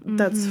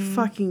 That's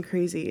fucking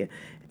crazy.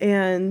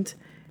 And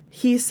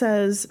he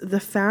says, the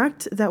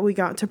fact that we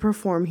got to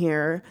perform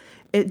here,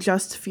 it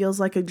just feels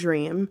like a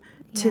dream.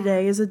 Yeah.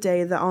 Today is a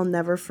day that I'll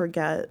never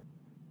forget.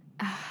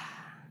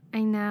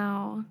 I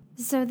know.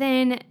 So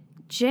then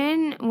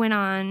Jin went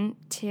on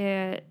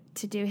to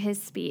do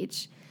his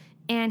speech,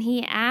 and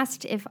he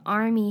asked if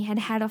ARMY had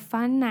had a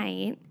fun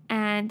night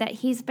and that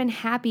he's been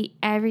happy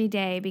every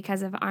day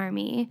because of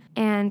ARMY.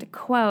 And,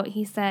 quote,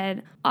 he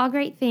said, all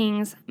great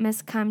things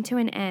must come to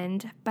an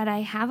end, but I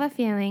have a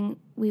feeling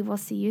we will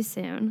see you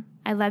soon.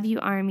 I love you,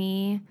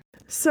 ARMY.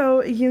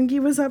 So Yoongi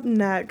was up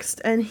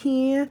next, and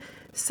he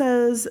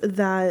says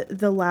that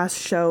the last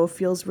show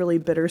feels really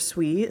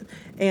bittersweet,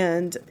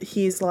 and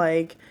he's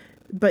like,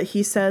 but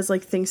he says,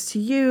 like, thanks to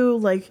you,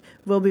 like,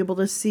 we'll be able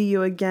to see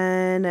you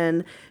again,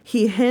 and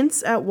he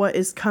hints at what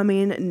is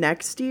coming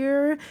next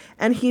year,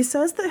 and he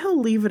says that he'll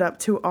leave it up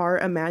to our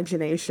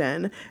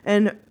imagination,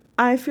 and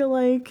I feel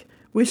like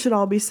we should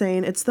all be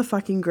saying it's the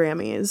fucking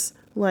Grammys.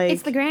 Like,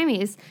 It's the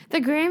Grammys.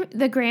 The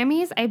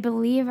Grammys, I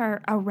believe,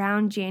 are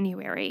around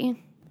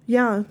January.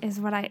 Yeah. Is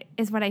what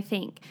I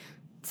think.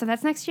 So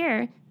that's next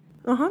year.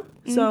 Uh-huh.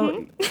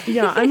 So,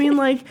 yeah, I mean,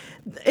 like,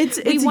 it's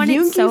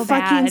Yoongi so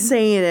fucking bad.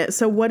 saying it.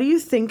 So what do you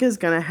think is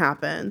going to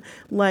happen?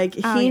 Like,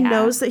 he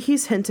knows that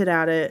he's hinted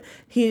at it.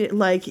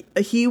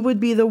 He would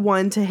be the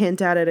one to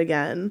hint at it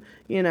again,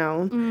 you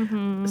know?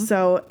 Mm-hmm.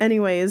 So,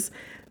 anyways,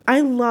 I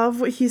love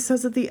what he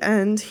says at the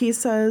end. He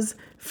says,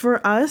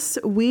 for us,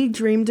 we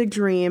dreamed a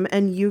dream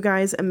and you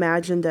guys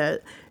imagined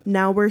it.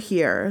 Now we're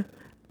here.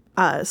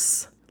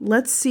 Us.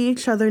 Let's see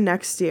each other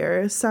next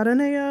year.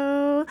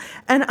 Saraneo.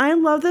 And I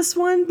love this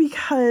one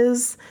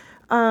because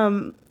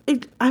I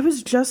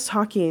was just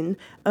talking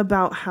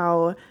about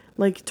how,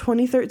 like,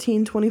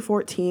 2013,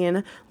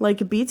 2014, like,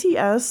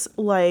 BTS,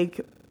 like,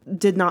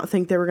 did not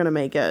think they were going to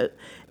make it.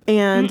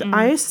 And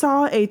I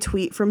saw a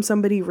tweet from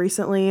somebody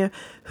recently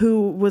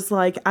who was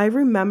like, I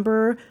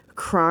remember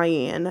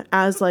crying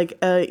as, like,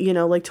 a, you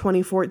know, like,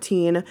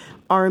 2014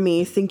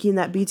 ARMY, thinking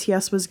that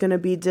BTS was going to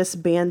be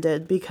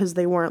disbanded because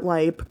they weren't,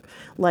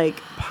 like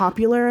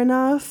popular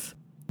enough.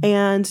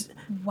 And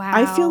wow.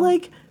 I feel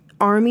like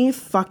ARMY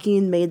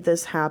fucking made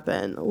this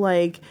happen.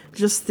 Like,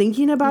 just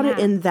thinking about it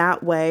in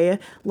that way,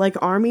 like,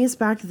 ARMYs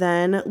back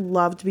then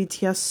loved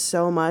BTS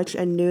so much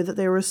and knew that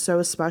they were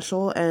so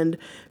special and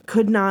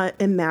could not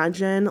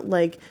imagine,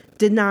 like,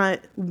 did not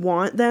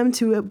want them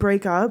to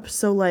break up.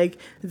 So, like,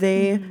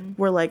 they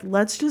were like,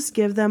 let's just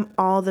give them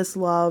all this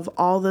love,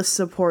 all this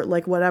support,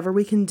 like, whatever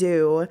we can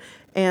do.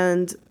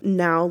 And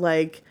now,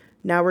 like,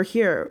 now we're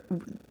here.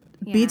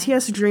 Yeah.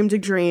 BTS dreamed a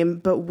dream,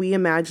 but we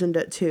imagined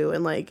it too.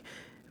 And, like,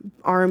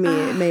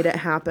 ARMY made it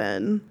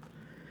happen.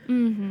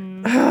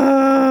 Really,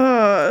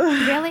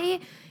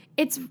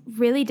 it's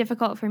really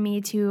difficult for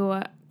me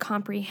to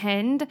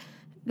comprehend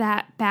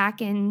that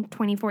back in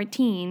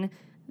 2014,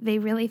 they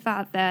really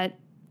thought that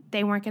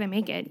they weren't going to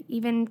make it.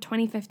 Even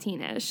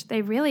 2015-ish,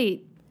 they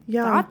really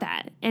thought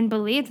that and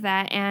believed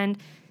that. And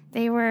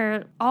they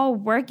were all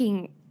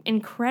working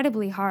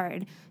incredibly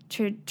hard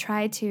to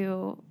try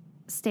to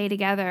stay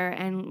together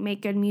and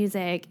make good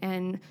music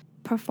and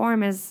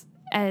perform as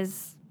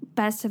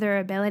best to their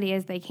ability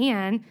as they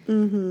can.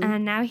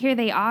 And now here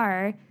they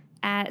are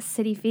at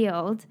Citi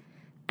Field.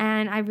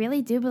 And I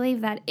really do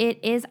believe that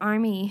it is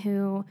ARMY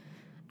who,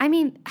 I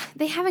mean,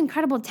 they have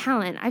incredible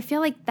talent. I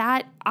feel like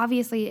that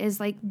obviously is,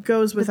 like,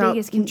 goes without the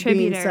biggest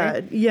contributor. Being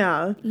said.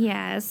 Yeah.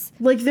 Yes.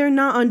 Like, they're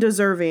not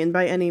undeserving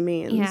by any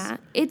means. Yeah.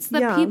 It's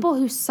the people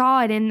who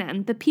saw it in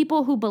them. The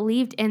people who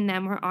believed in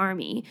them were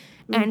ARMY.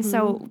 And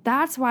so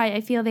that's why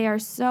I feel they are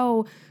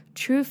so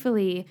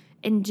truthfully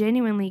and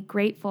genuinely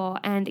grateful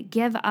and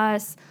give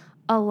us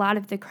a lot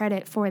of the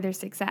credit for their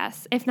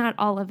success, if not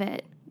all of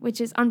it,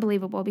 which is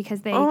unbelievable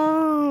because they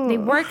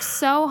work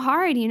so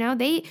hard, you know.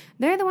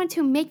 They're the ones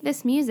who make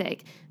this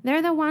music.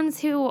 They're the ones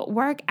who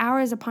work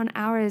hours upon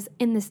hours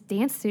in this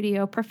dance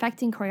studio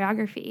perfecting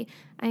choreography.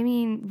 I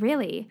mean,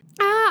 really.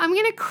 I'm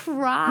going to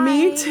cry.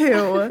 Me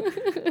too.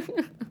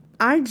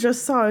 I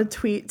just saw a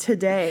tweet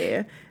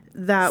today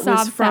that Sob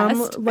was from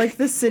Fest. like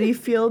the Citi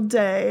Field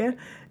day.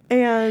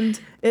 And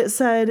it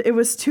said, it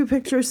was two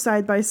pictures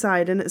side by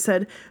side, and it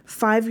said,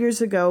 5 years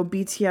ago,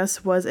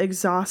 BTS was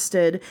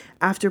exhausted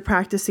after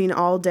practicing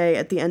all day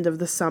at the end of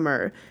the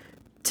summer.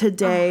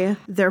 Today,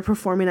 they're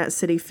performing at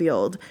Citi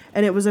Field.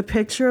 And it was a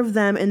picture of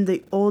them in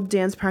the old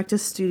dance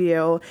practice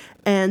studio,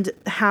 and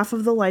half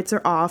of the lights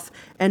are off,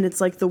 and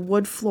it's like the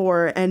wood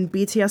floor, and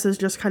BTS is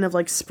just kind of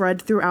like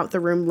spread throughout the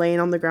room,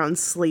 laying on the ground,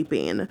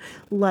 sleeping.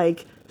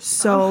 Like,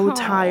 so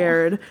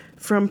tired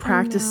from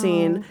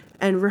practicing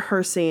and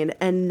rehearsing,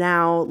 and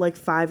now, like,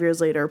 5 years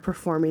later,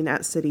 performing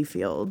at Citi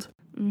Field.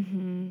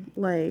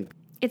 Like,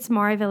 it's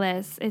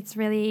marvelous. It's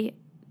really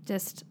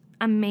just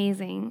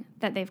amazing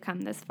that they've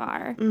come this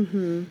far.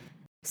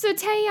 So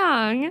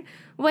Taeyong,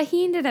 what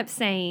he ended up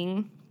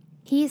saying,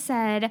 he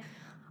said,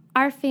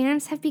 our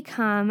fans have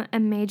become a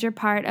major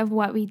part of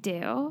what we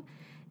do.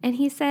 And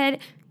he said,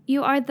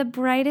 you are the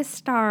brightest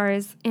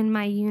stars in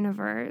my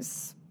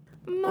universe.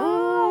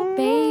 Oh,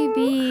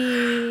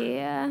 baby.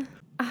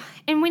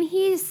 And when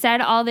he said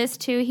all this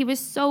too, he was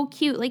so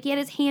cute. Like, he had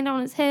his hand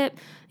on his hip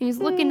and he was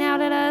looking out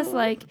at us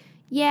like,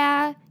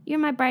 yeah, You're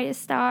my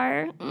brightest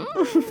star.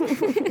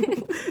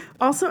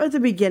 Also, at the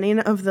beginning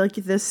of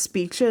this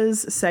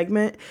speeches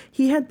segment,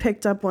 he had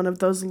picked up one of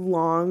those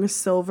long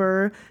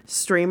silver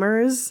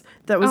streamers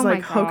that was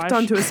hooked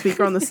onto a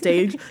speaker on the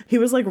stage. He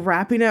was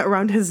wrapping it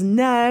around his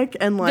neck,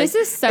 and this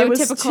is so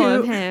typical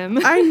of him.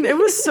 It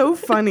was so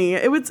funny.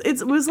 It was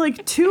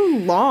too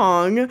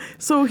long,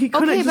 so he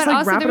couldn't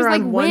just wrap it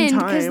around one time.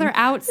 Because they're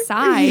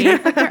outside. Yeah.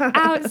 They're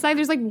outside.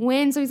 There's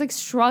wind, so he's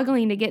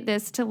struggling to get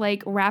this to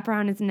wrap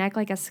around his neck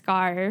like a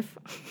scarf.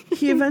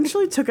 He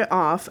eventually took it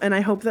off, and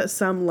I hope that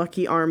some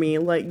lucky army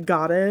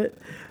got it.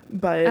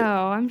 But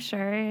I'm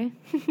sure.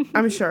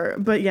 I'm sure.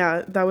 But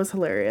yeah, that was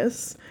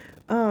hilarious.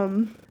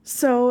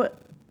 So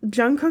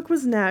Jungkook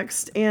was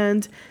next,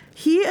 and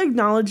he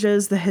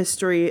acknowledges the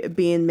history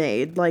being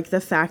made,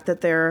 the fact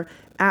that they're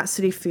at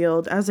Citi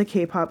Field as a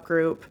K-pop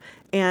group,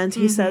 and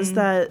he says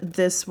that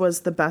this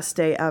was the best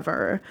day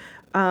ever.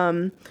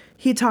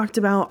 He talked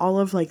about all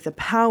of the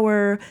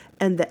power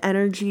and the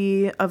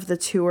energy of the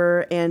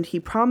tour, and he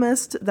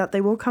promised that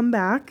they will come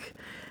back.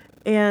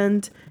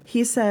 And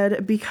he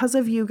said, because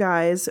of you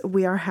guys,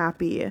 we are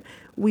happy.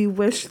 We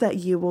wish that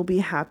you will be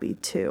happy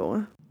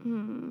too.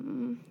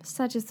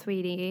 Such a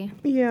sweetie.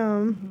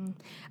 Yeah.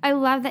 I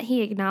love that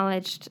he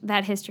acknowledged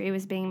that history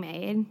was being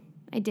made.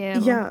 I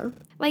do. Yeah.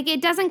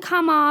 It doesn't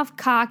come off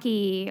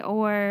cocky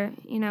or,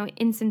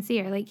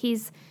 insincere.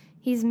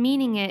 He's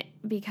meaning it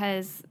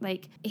because,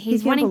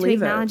 he's wanting to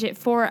acknowledge it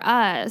for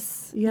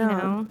us.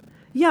 Yeah.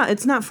 Yeah,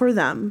 it's not for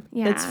them.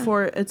 Yeah. It's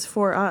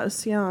for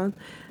us, yeah.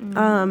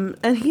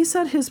 And he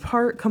said his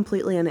part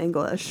completely in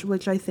English,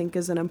 which I think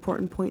is an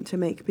important point to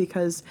make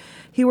because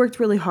he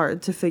worked really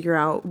hard to figure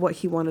out what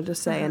he wanted to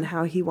say and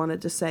how he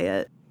wanted to say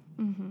it.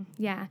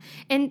 Yeah.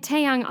 And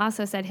Taeyong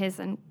also said his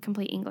in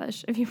complete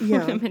English, if you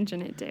want to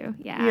mention it too.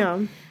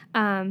 Yeah.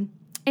 And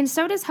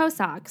so does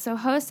Hoseok. So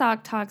Hoseok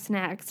talks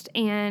next,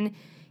 and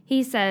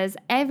he says,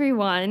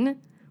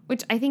 everyone,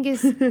 which I think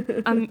is,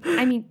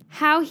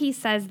 how he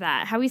says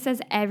that, how he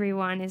says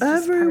everyone is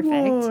just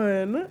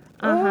perfect.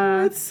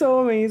 Oh, it's so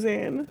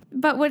amazing.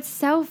 But what's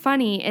so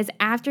funny is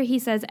after he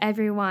says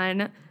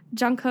everyone,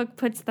 Jungkook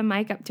puts the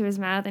mic up to his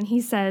mouth and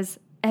he says,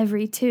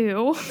 every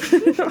two.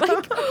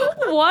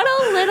 What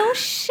a little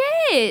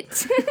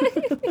shit.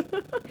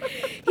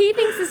 He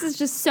thinks this is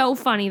just so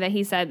funny that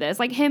he said this.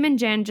 Him and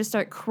Jen just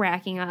start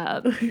cracking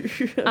up.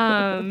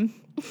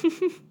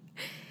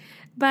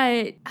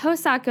 But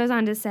Hoseok goes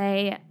on to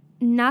say,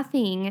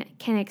 nothing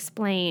can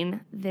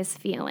explain this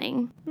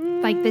feeling.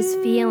 This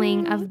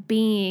feeling of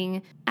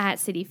being at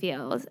Citi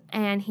Field.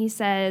 And he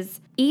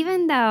says,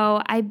 even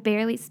though I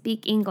barely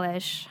speak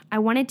English, I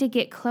wanted to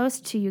get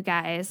close to you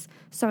guys,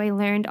 so I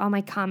learned all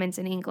my comments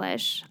in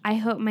English. I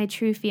hope my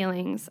true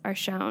feelings are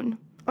shown.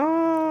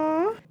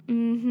 Aww.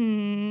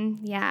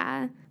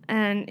 Yeah.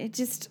 And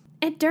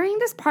during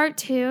this part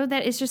too,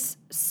 that is just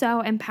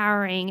so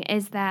empowering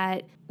is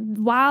that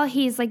while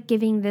he's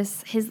giving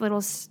his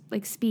little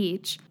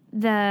speech,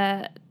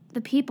 the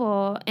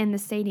people in the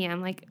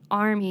stadium,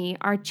 army,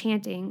 are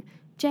chanting,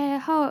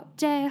 J-Hope,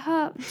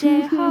 J-Hope,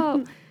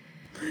 J-Hope.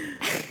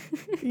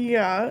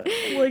 Yeah.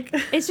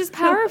 It's just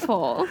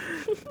powerful.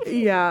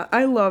 Yeah,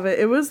 I love it.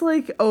 It was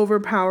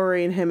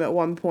overpowering him at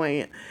one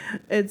point.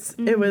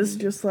 It was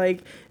just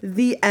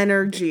the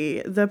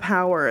energy, the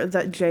power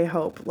that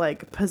J-Hope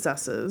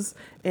possesses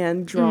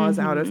and draws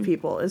out of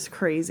people is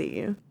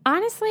crazy.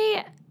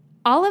 Honestly,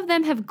 all of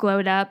them have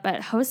glowed up,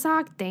 but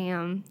Hoseok,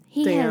 damn.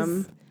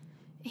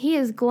 He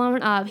has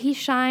grown up. He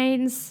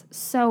shines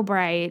so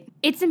bright.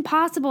 It's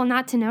impossible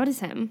not to notice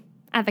him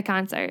at the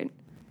concert.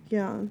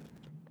 Yeah.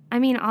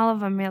 All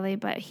of them really,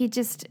 but he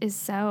just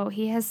is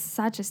he has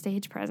such a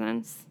stage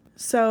presence.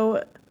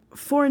 So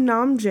for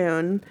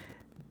Namjoon,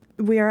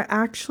 we are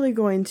actually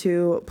going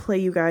to play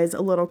you guys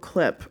a little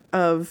clip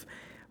of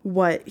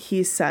what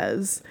he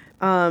says.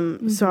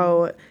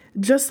 So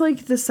just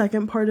the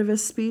second part of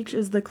his speech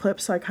is the clip,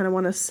 so I kind of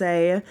want to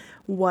say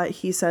what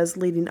he says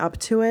leading up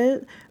to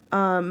it.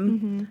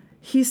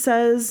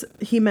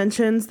 He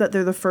mentions that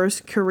they're the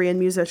first Korean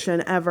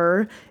musician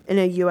ever in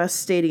a U.S.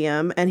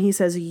 stadium, and he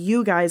says,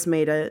 you guys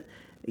made it,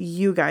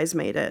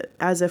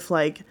 as if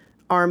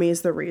ARMY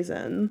is the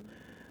reason.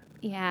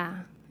 Yeah.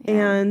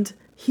 And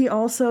he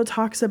also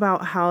talks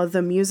about how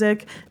the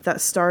music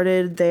that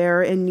started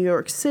there in New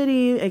York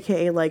City,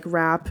 aka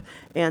rap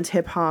and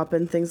hip hop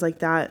and things like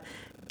that,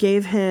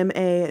 gave him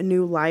a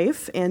new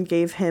life and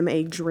gave him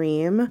a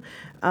dream.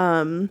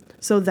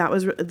 So that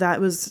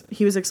was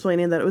he was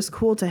explaining that it was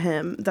cool to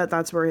him that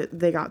that's where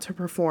they got to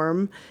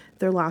perform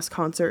their last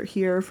concert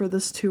here for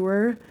this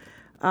tour.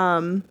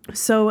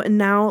 So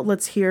now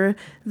let's hear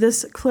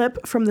this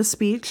clip from the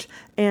speech,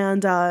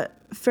 and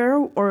fair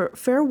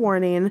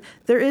warning,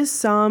 there is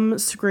some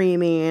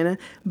screaming,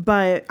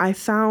 but I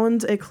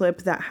found a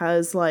clip that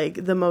has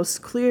the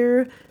most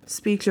clear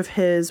speech of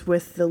his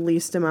with the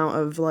least amount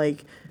of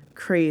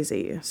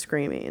crazy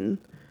screaming.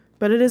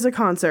 But it is a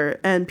concert,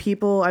 and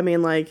people,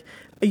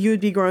 you'd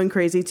be growing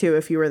crazy too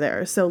if you were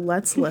there. So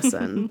let's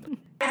listen.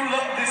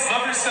 This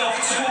Love Yourself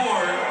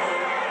tour,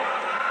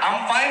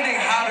 I'm finding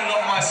how to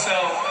love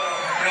myself,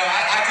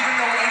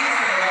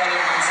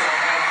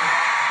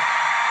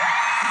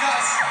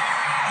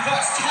 You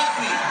guys taught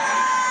me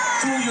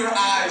through your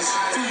eyes,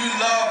 through your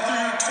love, through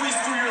your tweets,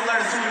 through your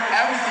letters, through your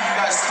everything. You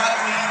guys taught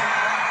me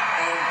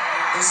and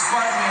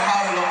inspired me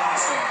how to love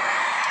myself.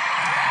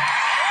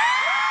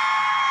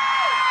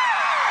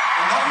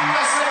 And loving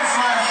myself is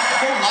my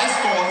whole life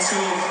goal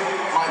until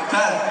my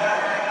death.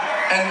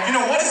 And you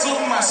know, what is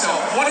loving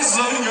myself? What is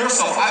loving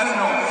yourself? I don't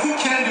know. Who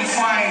can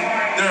define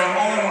their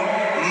own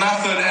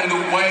method and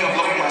the way of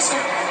loving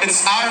myself?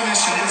 It's our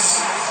mission.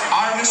 It's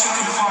our mission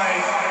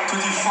to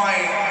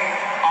define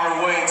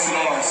our way to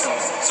love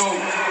ourselves. So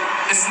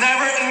it's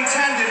never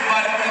intended,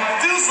 but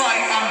it feels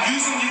like I'm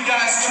using you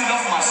guys to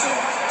love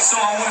myself. So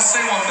I want to say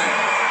one thing.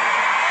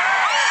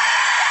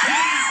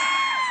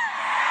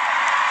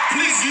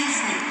 Please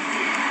use me.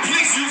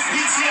 Please use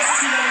BTS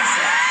to love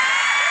yourself.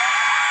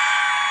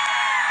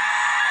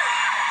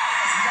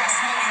 You guys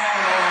taught me how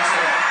to love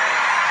myself.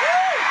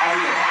 I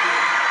will.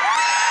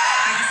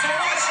 Thank you so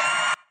much.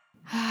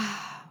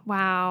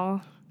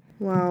 Wow.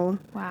 Wow.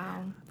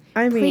 Wow.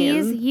 I mean,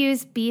 please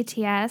use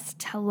BTS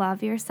to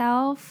love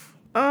yourself.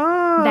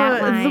 Oh, that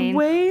line. The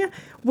way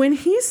when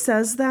he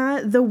says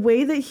that, the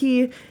way that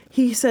he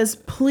says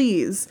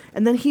please,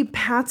 and then he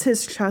pats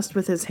his chest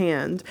with his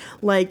hand,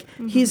 like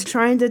he's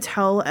trying to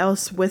tell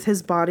us with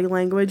his body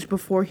language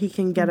before he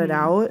can get it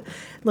out,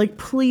 like,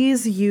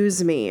 please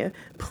use me,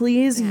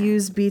 please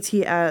use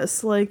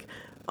BTS, like,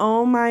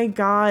 oh my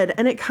God.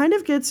 And it kind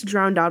of gets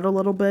drowned out a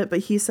little bit, but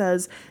he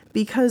says,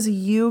 because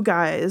you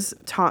guys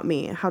taught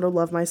me how to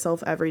love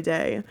myself every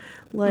day.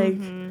 Like,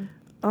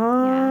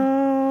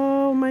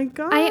 oh my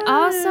God.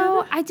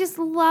 I just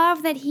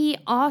love that he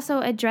also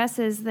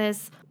addresses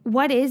this.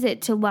 What is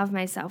it to love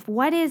myself?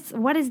 What is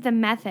the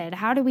method?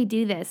 How do we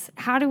do this?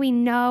 How do we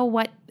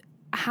know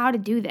how to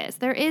do this?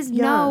 There is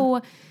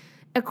no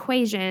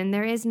equation.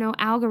 There is no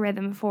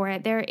algorithm for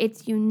it.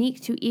 It's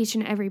unique to each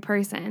and every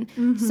person.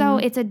 So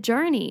it's a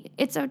journey.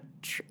 It's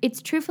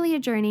truthfully a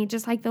journey,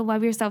 just like the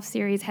Love Yourself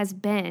series has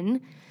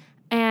been.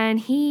 And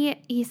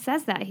he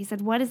says that. He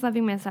said, what is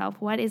loving myself?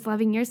 What is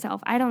loving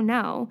yourself? I don't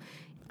know.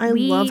 I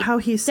love how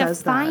he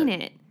says that. Define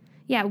it.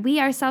 Yeah, we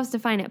ourselves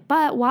define it.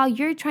 But while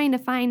you're trying to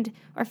find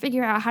or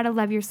figure out how to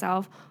love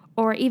yourself,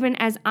 or even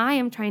as I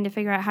am trying to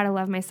figure out how to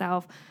love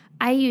myself,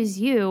 I use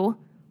you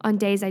on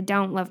days I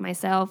don't love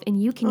myself,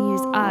 and you can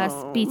use us,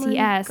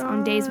 BTS,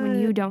 on days when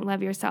you don't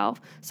love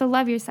yourself. So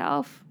love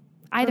yourself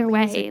either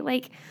way.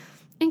 Like,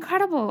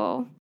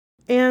 incredible.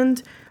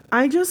 And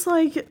I just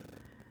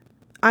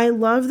I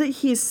love that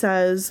he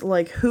says,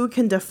 like, who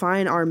can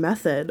define our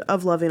method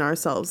of loving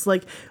ourselves?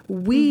 Like,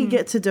 we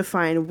get to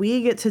define,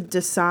 we get to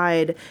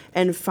decide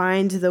and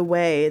find the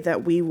way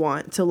that we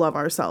want to love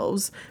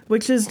ourselves,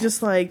 which is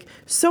just, like,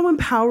 so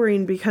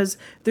empowering because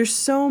there's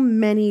so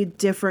many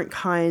different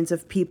kinds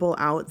of people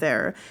out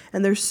there.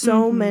 And there's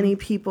so many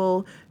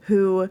people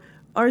who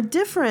are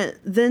different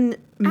than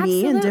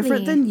me and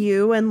different than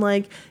you, and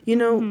like, you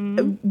know,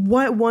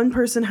 what one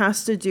person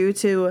has to do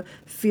to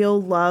feel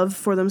love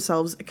for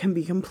themselves can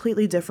be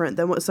completely different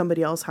than what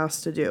somebody else has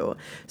to do.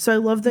 So I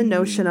love the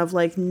notion of,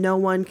 like, no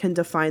one can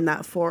define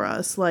that for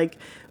us. Like,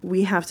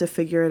 we have to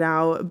figure it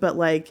out, but,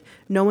 like,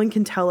 no one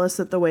can tell us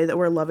that the way that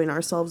we're loving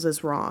ourselves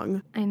is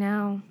wrong. I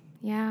know.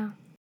 Yeah.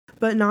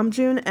 But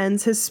Namjoon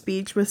ends his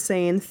speech with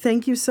saying,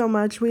 thank you so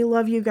much, we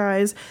love you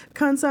guys,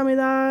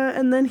 감사합니다.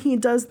 And then he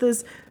does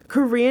this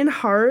Korean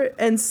heart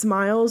and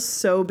smiles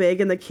so big,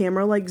 and the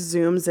camera, like,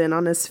 zooms in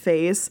on his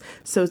face,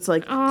 so it's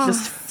like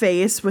just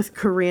face with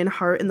Korean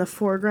heart in the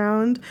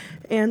foreground,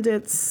 and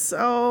it's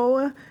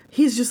so,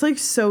 he's just, like,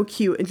 so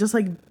cute and just,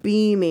 like,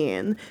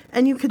 beaming,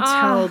 and you could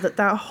tell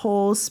that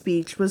whole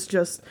speech was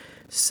just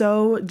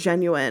so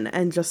genuine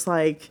and just,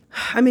 like,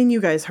 I mean, you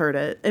guys heard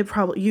it.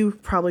 You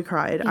probably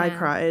cried. I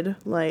cried.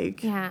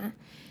 Like,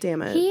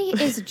 damn it. He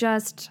is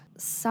just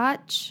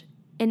such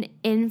an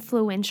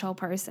influential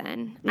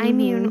person. I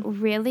mean,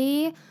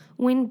 really,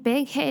 when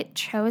Big Hit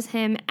chose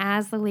him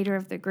as the leader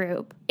of the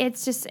group,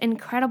 it's just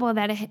incredible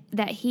that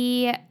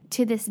he,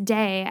 to this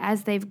day,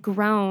 as they've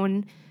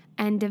grown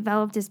and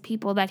developed as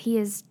people, that he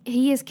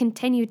has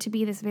continued to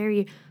be this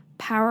very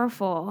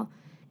powerful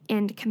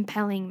and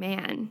compelling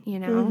man, you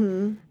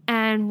know?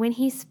 And when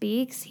he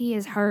speaks, he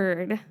is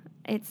heard.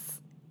 It's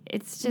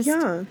just...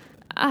 Yeah.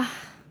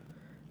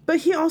 But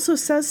he also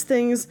says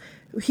things,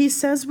 he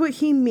says what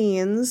he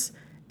means.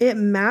 It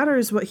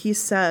matters what he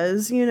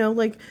says, you know,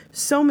 like,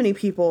 so many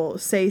people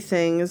say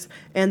things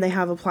and they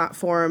have a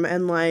platform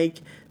and,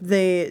 like,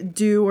 they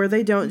do or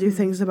they don't do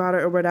things about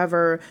it or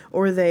whatever,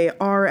 or they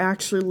are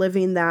actually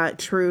living that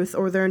truth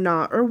or they're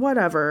not or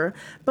whatever.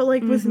 But,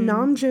 like, with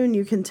Namjoon,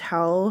 you can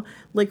tell,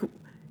 like,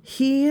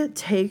 he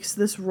takes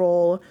this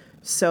role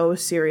so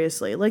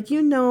seriously, like,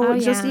 you know,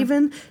 just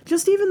even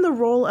the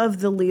role of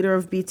the leader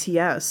of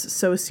BTS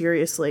so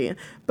seriously,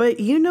 but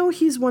you know,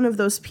 he's one of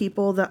those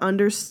people that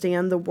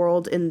understand the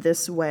world in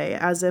this way,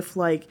 as if,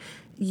 like,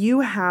 you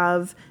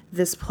have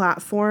this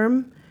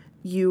platform,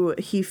 he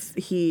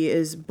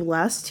is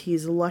blessed,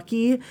 he's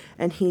lucky,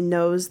 and he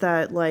knows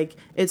that, like,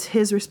 it's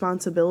his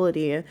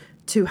responsibility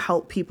to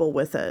help people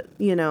with it,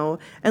 you know?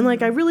 And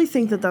like I really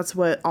think that that's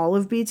what all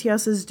of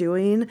BTS is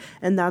doing,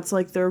 and that's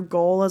like their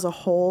goal as a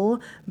whole.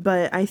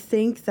 But I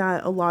think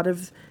that a lot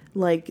of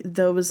like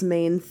those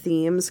main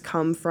themes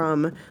come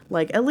from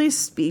like at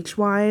least speech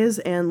wise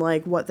and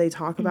like what they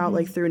talk about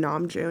like through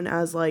Namjoon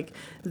as like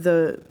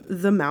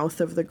the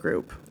mouth of the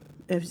group,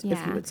 if you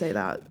would say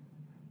that.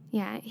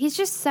 Yeah, he's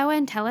just so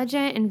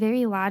intelligent and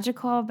very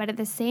logical, but at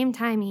the same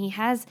time, he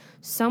has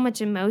so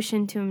much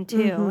emotion to him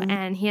too,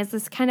 and he has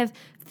this kind of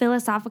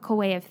philosophical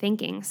way of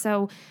thinking.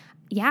 So,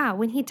 yeah,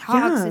 when he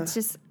talks, it's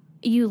just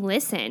you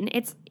listen.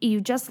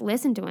 You just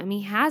listen to him.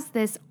 He has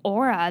this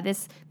aura,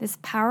 this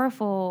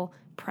powerful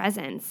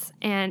presence,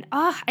 and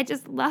I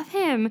just love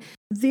him.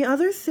 The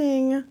other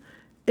thing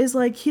is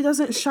like he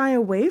doesn't shy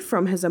away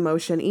from his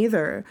emotion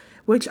either,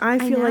 which I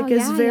feel like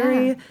is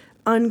very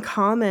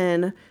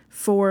uncommon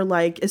for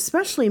like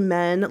especially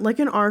men, like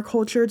in our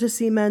culture, to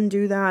see men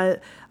do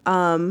that,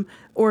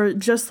 or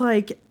just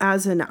like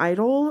as an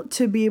idol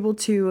to be able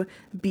to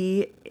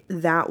be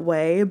that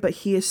way. But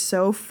he is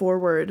so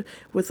forward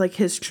with like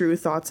his true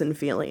thoughts and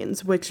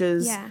feelings, which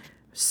is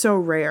so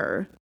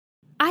rare.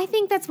 I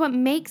think that's what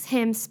makes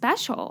him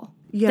special.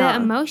 The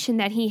emotion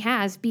that he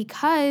has,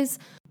 because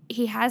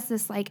he has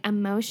this like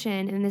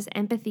emotion and this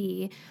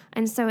empathy,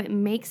 and so it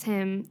makes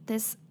him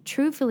this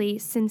truthfully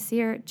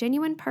sincere,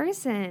 genuine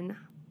person.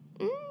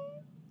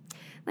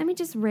 Let me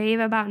just rave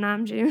about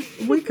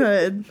Namjoon. We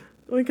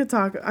could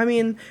talk. I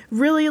mean,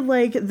 really,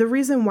 like the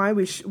reason why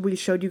we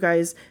showed you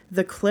guys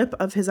the clip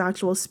of his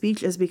actual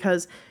speech is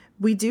because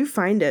we do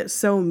find it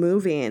so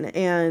moving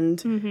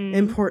and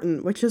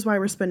important, which is why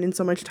we're spending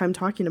so much time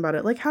talking about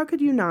it. Like, how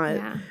could you not?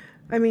 Yeah.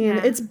 I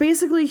mean,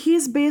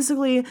 he's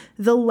basically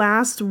the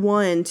last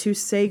one to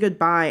say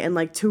goodbye and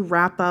like to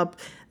wrap up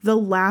the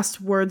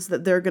last words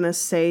that they're going to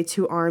say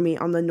to ARMY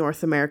on the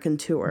North American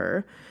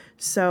tour.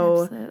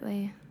 So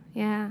absolutely.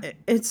 Yeah.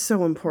 It's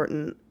so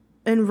important.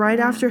 And right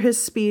after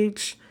his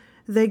speech,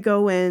 they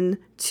go in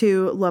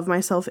to Love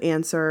Myself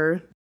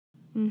Answer.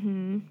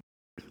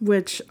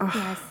 Which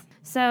yes.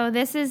 So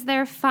this is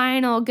their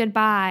final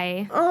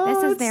goodbye.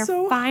 This is their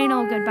so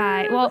final hard.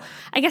 Goodbye. Well,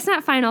 I guess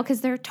not final because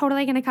they're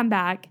totally going to come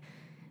back.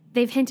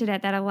 They've hinted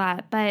at that a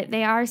lot, but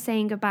they are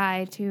saying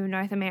goodbye to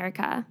North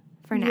America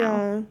for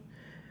now.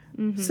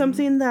 Yeah.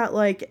 Something that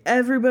like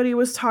everybody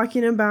was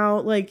talking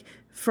about like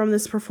from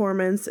this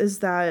performance is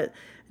that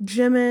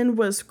Jimin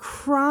was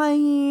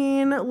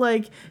crying,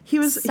 like he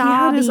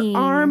had his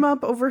arm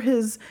up over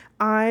his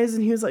eyes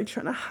and he was like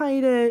trying to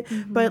hide it,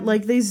 but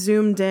like they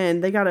zoomed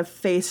in, they got a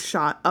face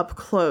shot up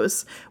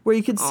close where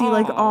you could see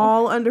like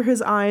all under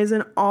his eyes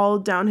and all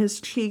down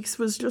his cheeks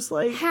was just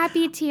like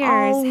happy tears,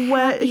 all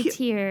wet. Happy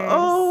tears.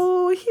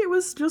 He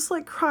was just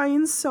like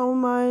crying so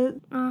much.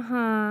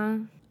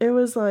 It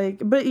was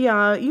like, but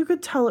yeah, you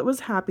could tell it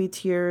was happy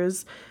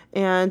tears.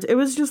 And it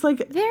was just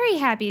like very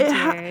happy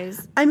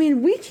tears. I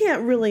mean,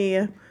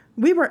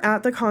 we were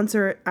at the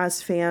concert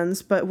as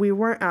fans, but we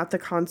weren't at the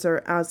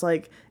concert as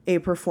like a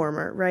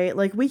performer, right?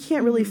 Like we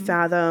can't really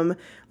fathom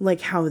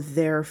like how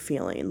they're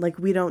feeling. Like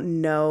we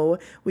don't know.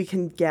 We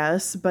can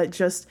guess, but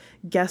just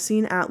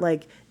guessing at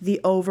like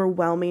the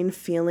overwhelming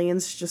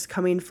feelings just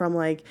coming from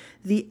like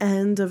the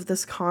end of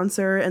this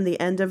concert and the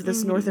end of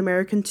this North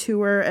American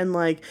tour and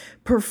like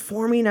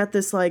performing at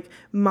this like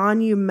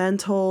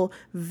monumental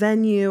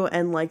venue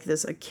and like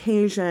this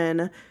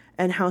occasion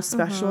and how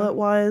special it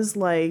was.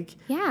 Like,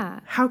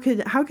 how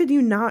could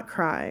you not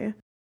cry?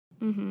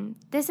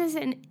 This is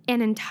an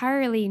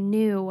entirely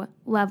new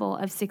level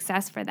of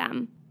success for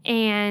them.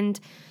 And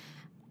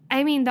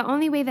I mean, the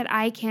only way that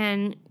I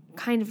can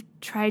kind of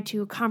try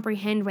to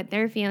comprehend what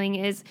they're feeling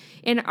is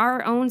in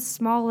our own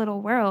small little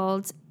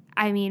world.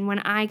 I mean, when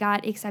I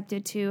got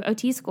accepted to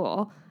OT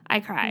school, I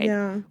cried.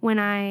 Yeah. When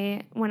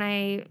I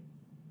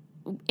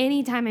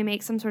anytime I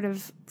make some sort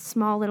of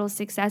small little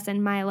success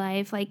in my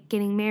life, like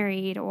getting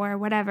married or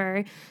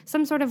whatever,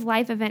 some sort of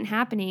life event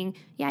happening,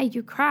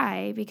 you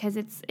cry because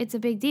it's a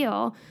big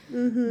deal.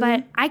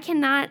 But I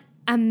cannot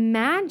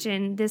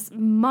imagine this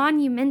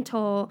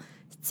monumental,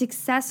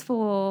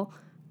 successful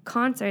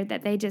concert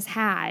that they just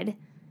had,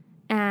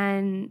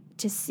 and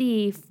to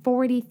see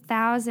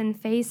 40,000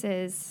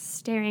 faces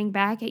staring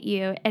back at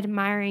you,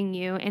 admiring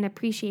you, and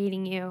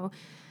appreciating you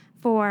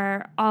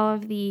for all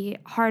of the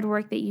hard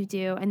work that you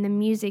do and the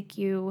music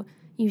you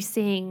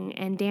sing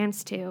and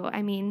dance to.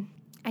 I mean,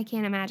 I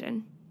can't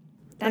imagine.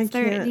 This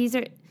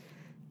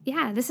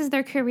is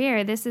their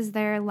career, this is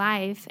their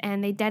life,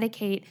 and they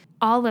dedicate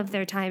all of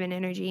their time and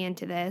energy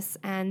into this,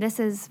 and this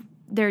is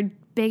their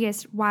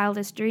biggest,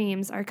 wildest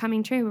dreams are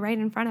coming true right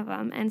in front of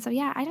them. And so,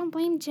 I don't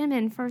blame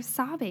Jimin for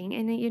sobbing,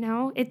 and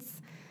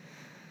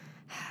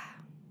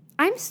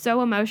I'm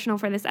so emotional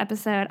for this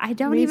episode. I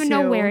don't even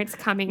know where it's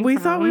coming from. We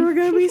thought we were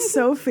going to be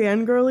so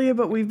fangirly,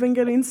 but we've been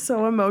getting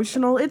so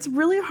emotional. It's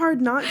really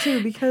hard not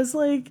to because,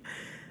 like,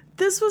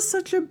 this was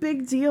such a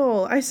big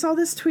deal. I saw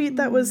this tweet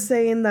that was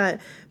saying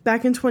that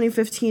back in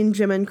 2015,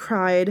 Jimin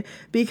cried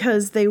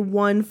because they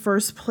won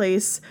first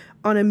place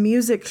on a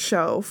music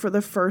show for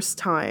the first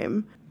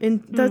time.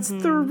 And that's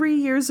 3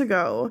 years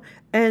ago.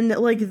 And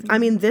like, I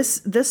mean,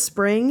 this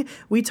spring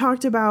we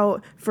talked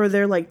about for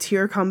their like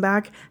tier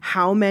comeback,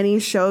 how many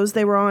shows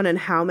they were on and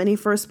how many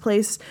first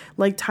place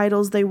like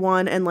titles they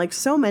won. And like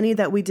so many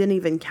that we didn't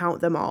even count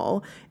them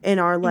all in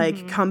our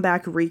like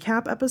comeback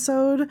recap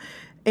episode.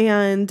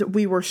 And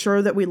we were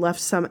sure that we left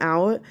some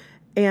out.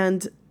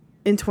 And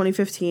in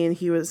 2015,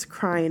 he was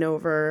crying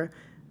over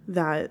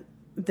that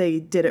they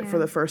did it for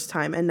the first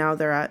time. And now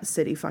they're at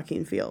Citi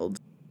fucking Field.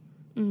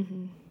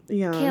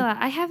 Yeah. Kayla,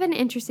 I have an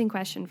interesting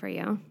question for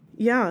you.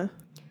 Yeah.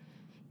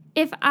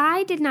 If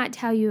I did not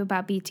tell you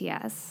about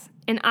BTS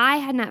and I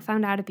had not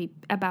found out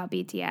about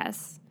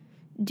BTS,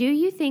 do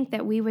you think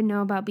that we would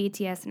know about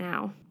BTS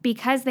now?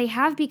 Because they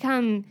have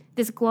become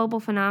this global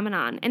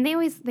phenomenon. And they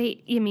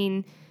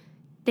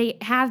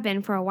have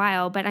been for a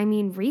while, but I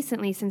mean,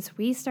 recently, since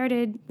we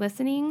started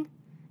listening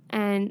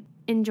and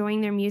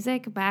enjoying their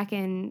music back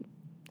in,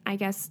 I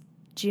guess,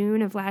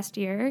 June of last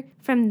year,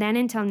 from then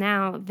until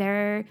now,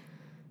 their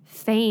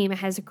fame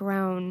has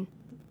grown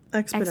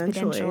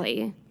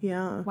exponentially.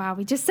 Yeah. Wow,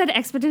 we just said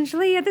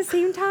exponentially at the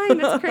same time.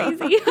 That's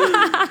crazy.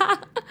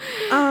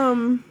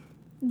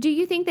 Do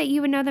you think that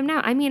you would know them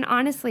now? I mean,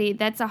 honestly,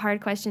 that's a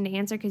hard question to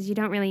answer because you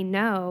don't really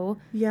know.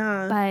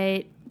 Yeah.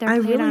 But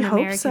they're played on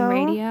American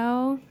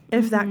radio.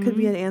 If that could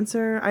be an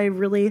answer,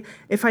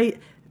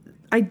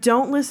 I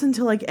don't listen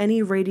to like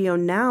any radio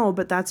now,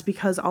 but that's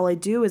because all I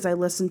do is I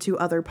listen to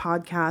other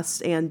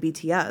podcasts and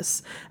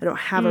BTS. I don't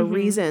have a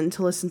reason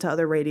to listen to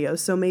other radio.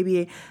 So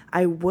maybe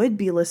I would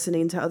be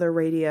listening to other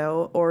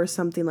radio or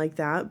something like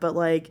that. But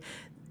like,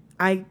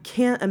 I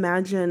can't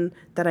imagine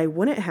that I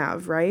wouldn't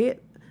have, right?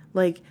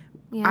 Like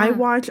I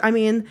would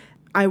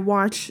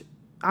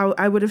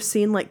have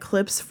seen like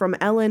clips from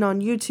Ellen on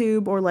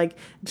YouTube or like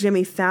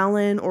Jimmy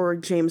Fallon or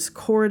James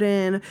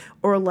Corden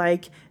or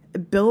like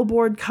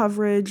Billboard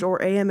coverage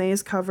or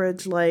AMA's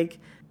coverage. Like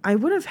I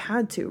would have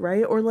had to,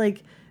 right? Or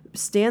like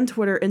Stan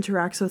Twitter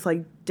interacts with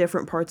like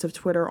different parts of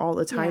Twitter all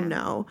the time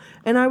now.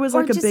 And I was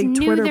like a big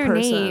Twitter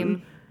person.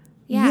 Name.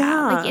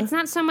 Yeah. Like it's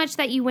not so much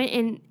that you went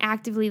and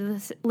actively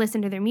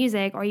listened to their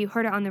music or you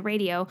heard it on the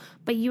radio,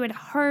 but you had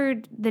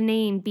heard the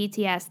name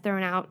BTS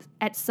thrown out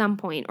at some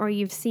point, or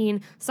you've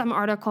seen some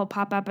article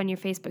pop up on your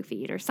Facebook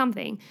feed or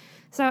something.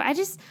 So I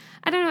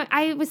don't know.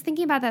 I was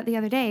thinking about that the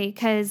other day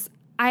because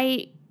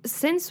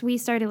since we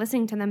started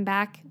listening to them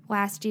back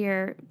last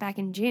year, back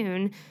in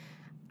June,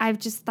 I've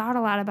just thought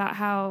a lot about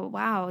how,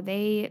 wow,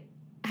 they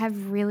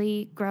have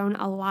really grown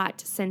a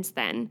lot since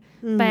then.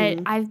 But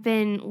I've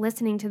been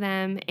listening to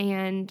them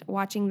and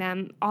watching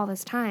them all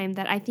this time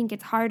that I think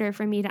it's harder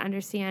for me to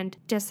understand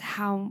just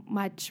how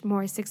much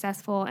more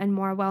successful and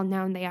more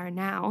well-known they are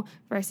now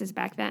versus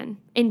back then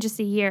in just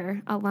a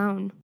year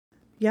alone.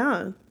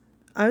 Yeah.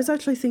 I was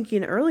actually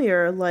thinking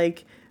earlier,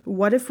 like,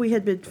 what if we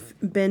had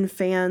been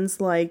fans,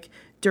 like,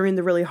 during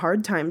the really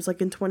hard times,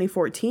 like in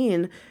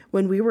 2014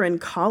 when we were in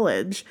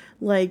college?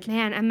 Like,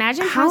 man,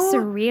 imagine how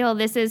surreal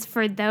this is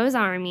for those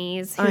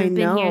armies who've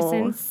been here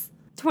since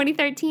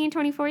 2013,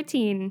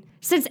 2014,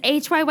 since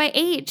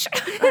HYYH.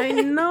 I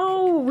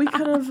know. We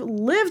could have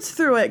lived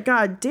through it.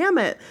 God damn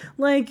it.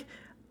 Like,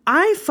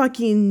 I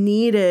fucking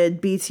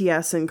needed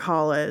BTS in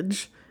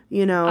college,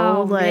 you know?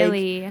 Oh, like,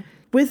 really?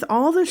 With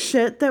all the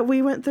shit that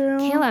we went through.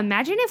 Kayla,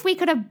 imagine if we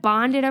could have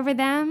bonded over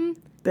them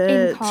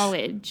in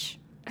college.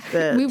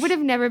 Bitch. We would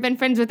have never been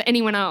friends with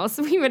anyone else.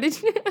 We would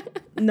have.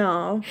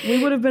 No,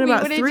 we would have been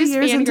about 3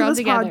 years into this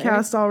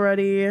podcast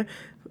already.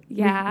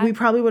 Yeah. We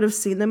probably would have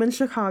seen them in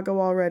Chicago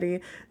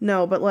already.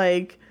 No, but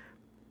like,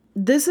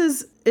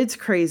 it's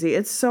crazy.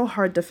 It's so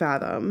hard to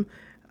fathom.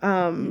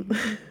 I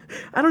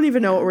don't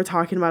even know what we're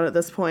talking about at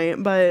this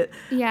point, but.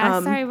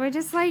 Yeah, sorry. We're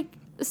just like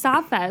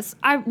Sob Fest.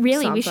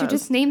 We should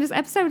just name this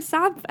episode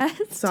Sob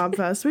Fest. Sob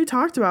Fest. We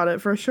talked about it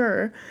for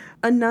sure.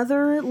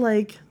 Another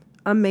like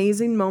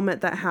amazing moment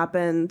that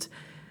happened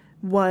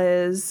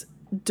was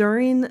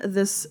during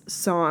this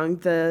song,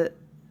 the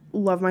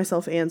Love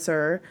Myself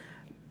Answer.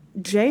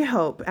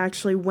 J-Hope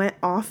actually went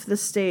off the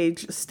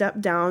stage,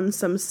 stepped down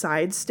some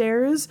side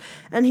stairs,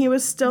 and he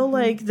was still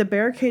like, the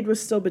barricade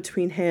was still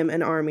between him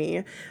and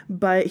ARMY,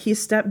 but he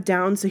stepped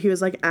down, so he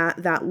was like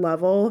at that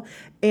level.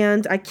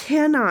 And I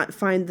cannot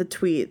find the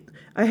tweet.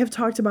 I have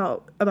talked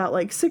about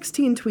like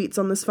 16 tweets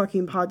on this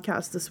fucking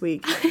podcast this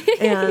week,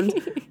 and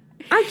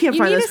I can't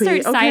find this tweet. You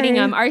need to start citing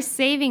them or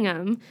saving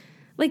them.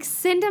 Like,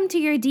 send them to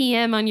your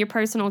DM on your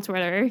personal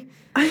Twitter.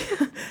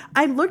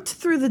 I looked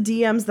through the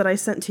DMs that I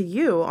sent to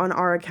you on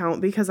our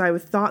account because I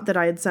thought that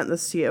I had sent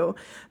this to you,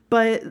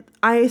 but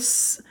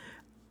it's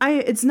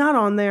not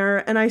on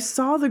there. And I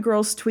saw the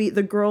girl's tweet,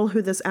 the girl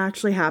who this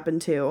actually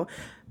happened to,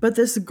 but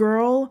this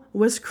girl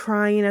was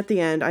crying at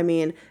the end. I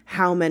mean,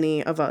 how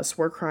many of us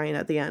were crying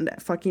at the end?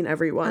 Fucking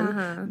everyone.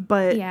 Uh-huh.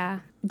 But yeah.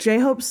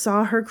 J-Hope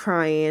saw her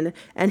crying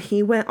and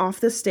he went off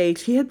the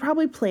stage. He had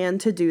probably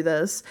planned to do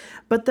this,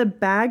 but the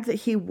bag that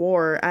he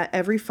wore at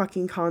every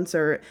fucking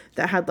concert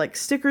that had like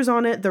stickers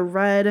on it, the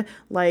red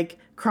like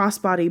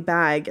crossbody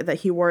bag that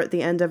he wore at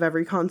the end of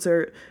every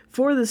concert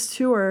for this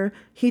tour,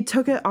 he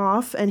took it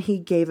off and he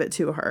gave it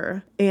to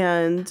her.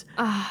 And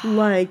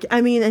like,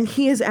 I mean, and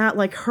he is at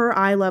like her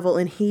eye level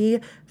and he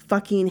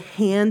fucking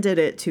handed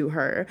it to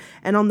her.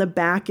 And on the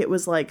back it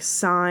was like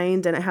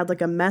signed and it had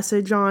like a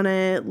message on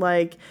it.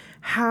 Like,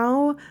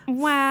 how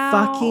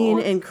fucking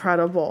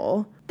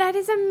incredible. That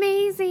is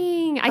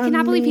amazing. I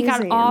cannot believe he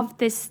got off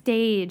this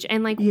stage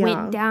and like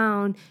went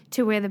down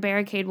to where the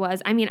barricade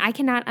was. I mean, I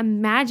cannot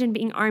imagine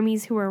being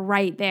armies who were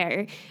right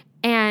there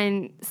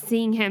and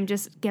seeing him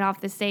just get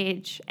off the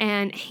stage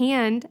and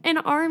hand an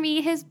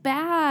army his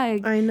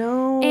bag. I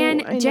know.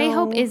 And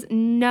J-Hope is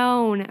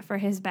known for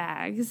his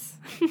bags.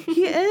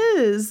 He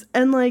is.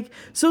 And like,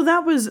 so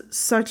that was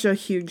such a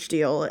huge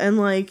deal. And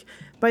like,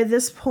 by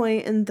this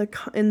point in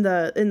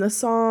the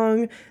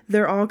song,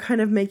 they're all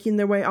kind of making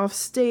their way off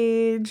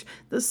stage.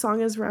 The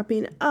song is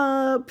wrapping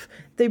up.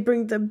 They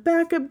bring the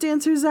backup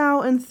dancers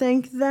out and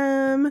thank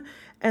them.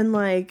 And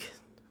like,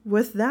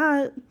 with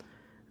that,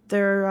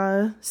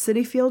 their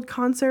Citi Field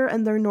concert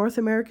and their North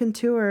American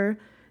tour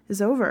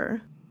is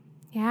over.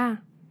 Yeah.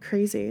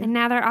 Crazy. And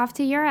now they're off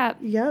to Europe.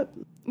 Yep.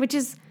 Which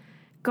is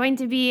going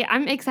to be,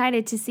 I'm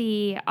excited to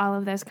see all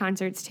of those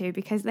concerts too,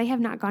 because they have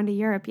not gone to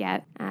Europe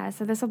yet.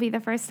 So this will be the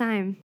first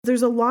time.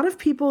 There's a lot of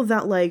people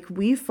that like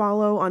we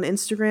follow on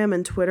Instagram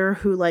and Twitter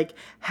who like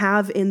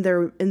have in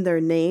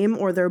their name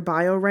or their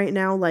bio right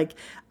now, like,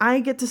 I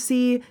get to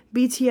see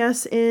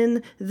BTS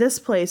in this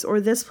place or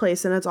this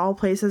place, and it's all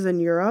places in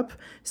Europe.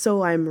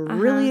 So I'm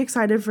really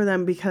excited for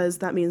them because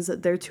that means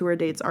that their tour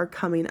dates are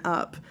coming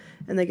up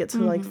and they get to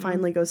like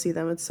finally go see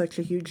them. It's such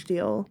a huge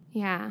deal.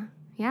 Yeah.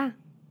 Yeah.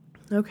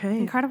 Okay.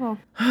 Incredible.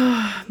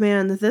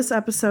 Man, this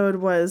episode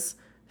was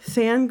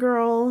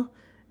fangirl.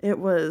 It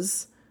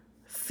was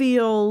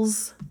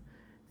feels.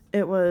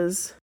 It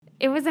was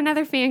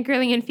another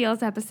fangirling and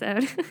feels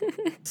episode.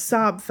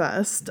 Sob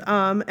Fest.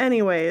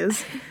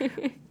 Anyways,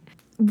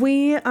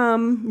 we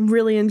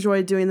really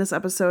enjoyed doing this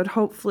episode.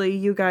 Hopefully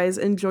you guys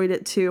enjoyed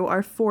it too.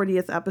 Our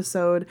 40th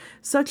episode.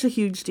 Such a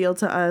huge deal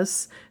to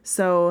us.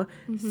 So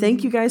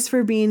thank you guys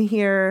for being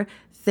here.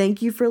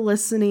 Thank you for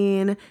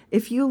listening.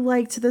 If you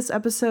liked this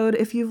episode,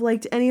 if you've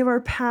liked any of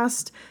our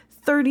past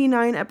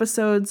 39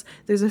 episodes,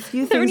 there's a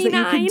few things that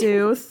you could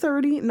do.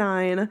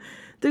 39.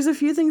 There's a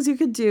few things you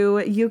could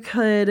do. You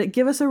could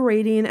give us a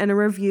rating and a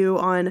review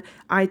on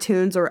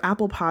iTunes or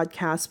Apple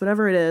Podcasts,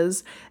 whatever it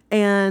is.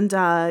 And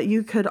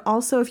you could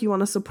also, if you want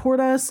to support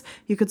us,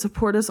 you could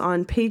support us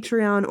on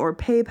Patreon or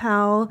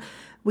PayPal.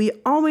 We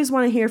always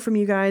want to hear from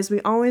you guys. We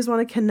always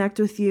want to connect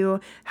with you,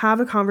 have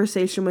a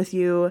conversation with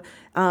you,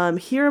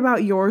 hear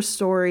about your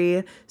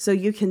story. So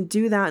you can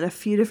do that in a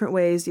few different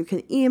ways. You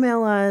can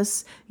email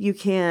us. You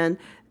can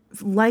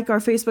like our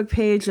Facebook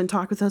page and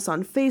talk with us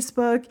on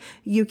Facebook.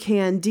 You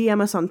can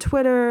DM us on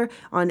Twitter,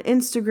 on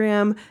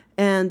Instagram,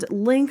 and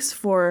links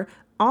for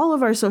all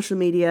of our social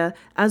media,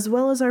 as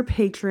well as our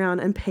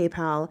Patreon and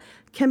PayPal,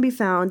 can be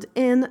found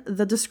in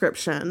the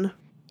description.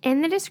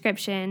 In the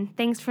description.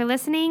 Thanks for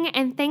listening,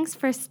 and thanks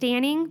for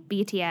standing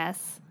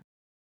BTS.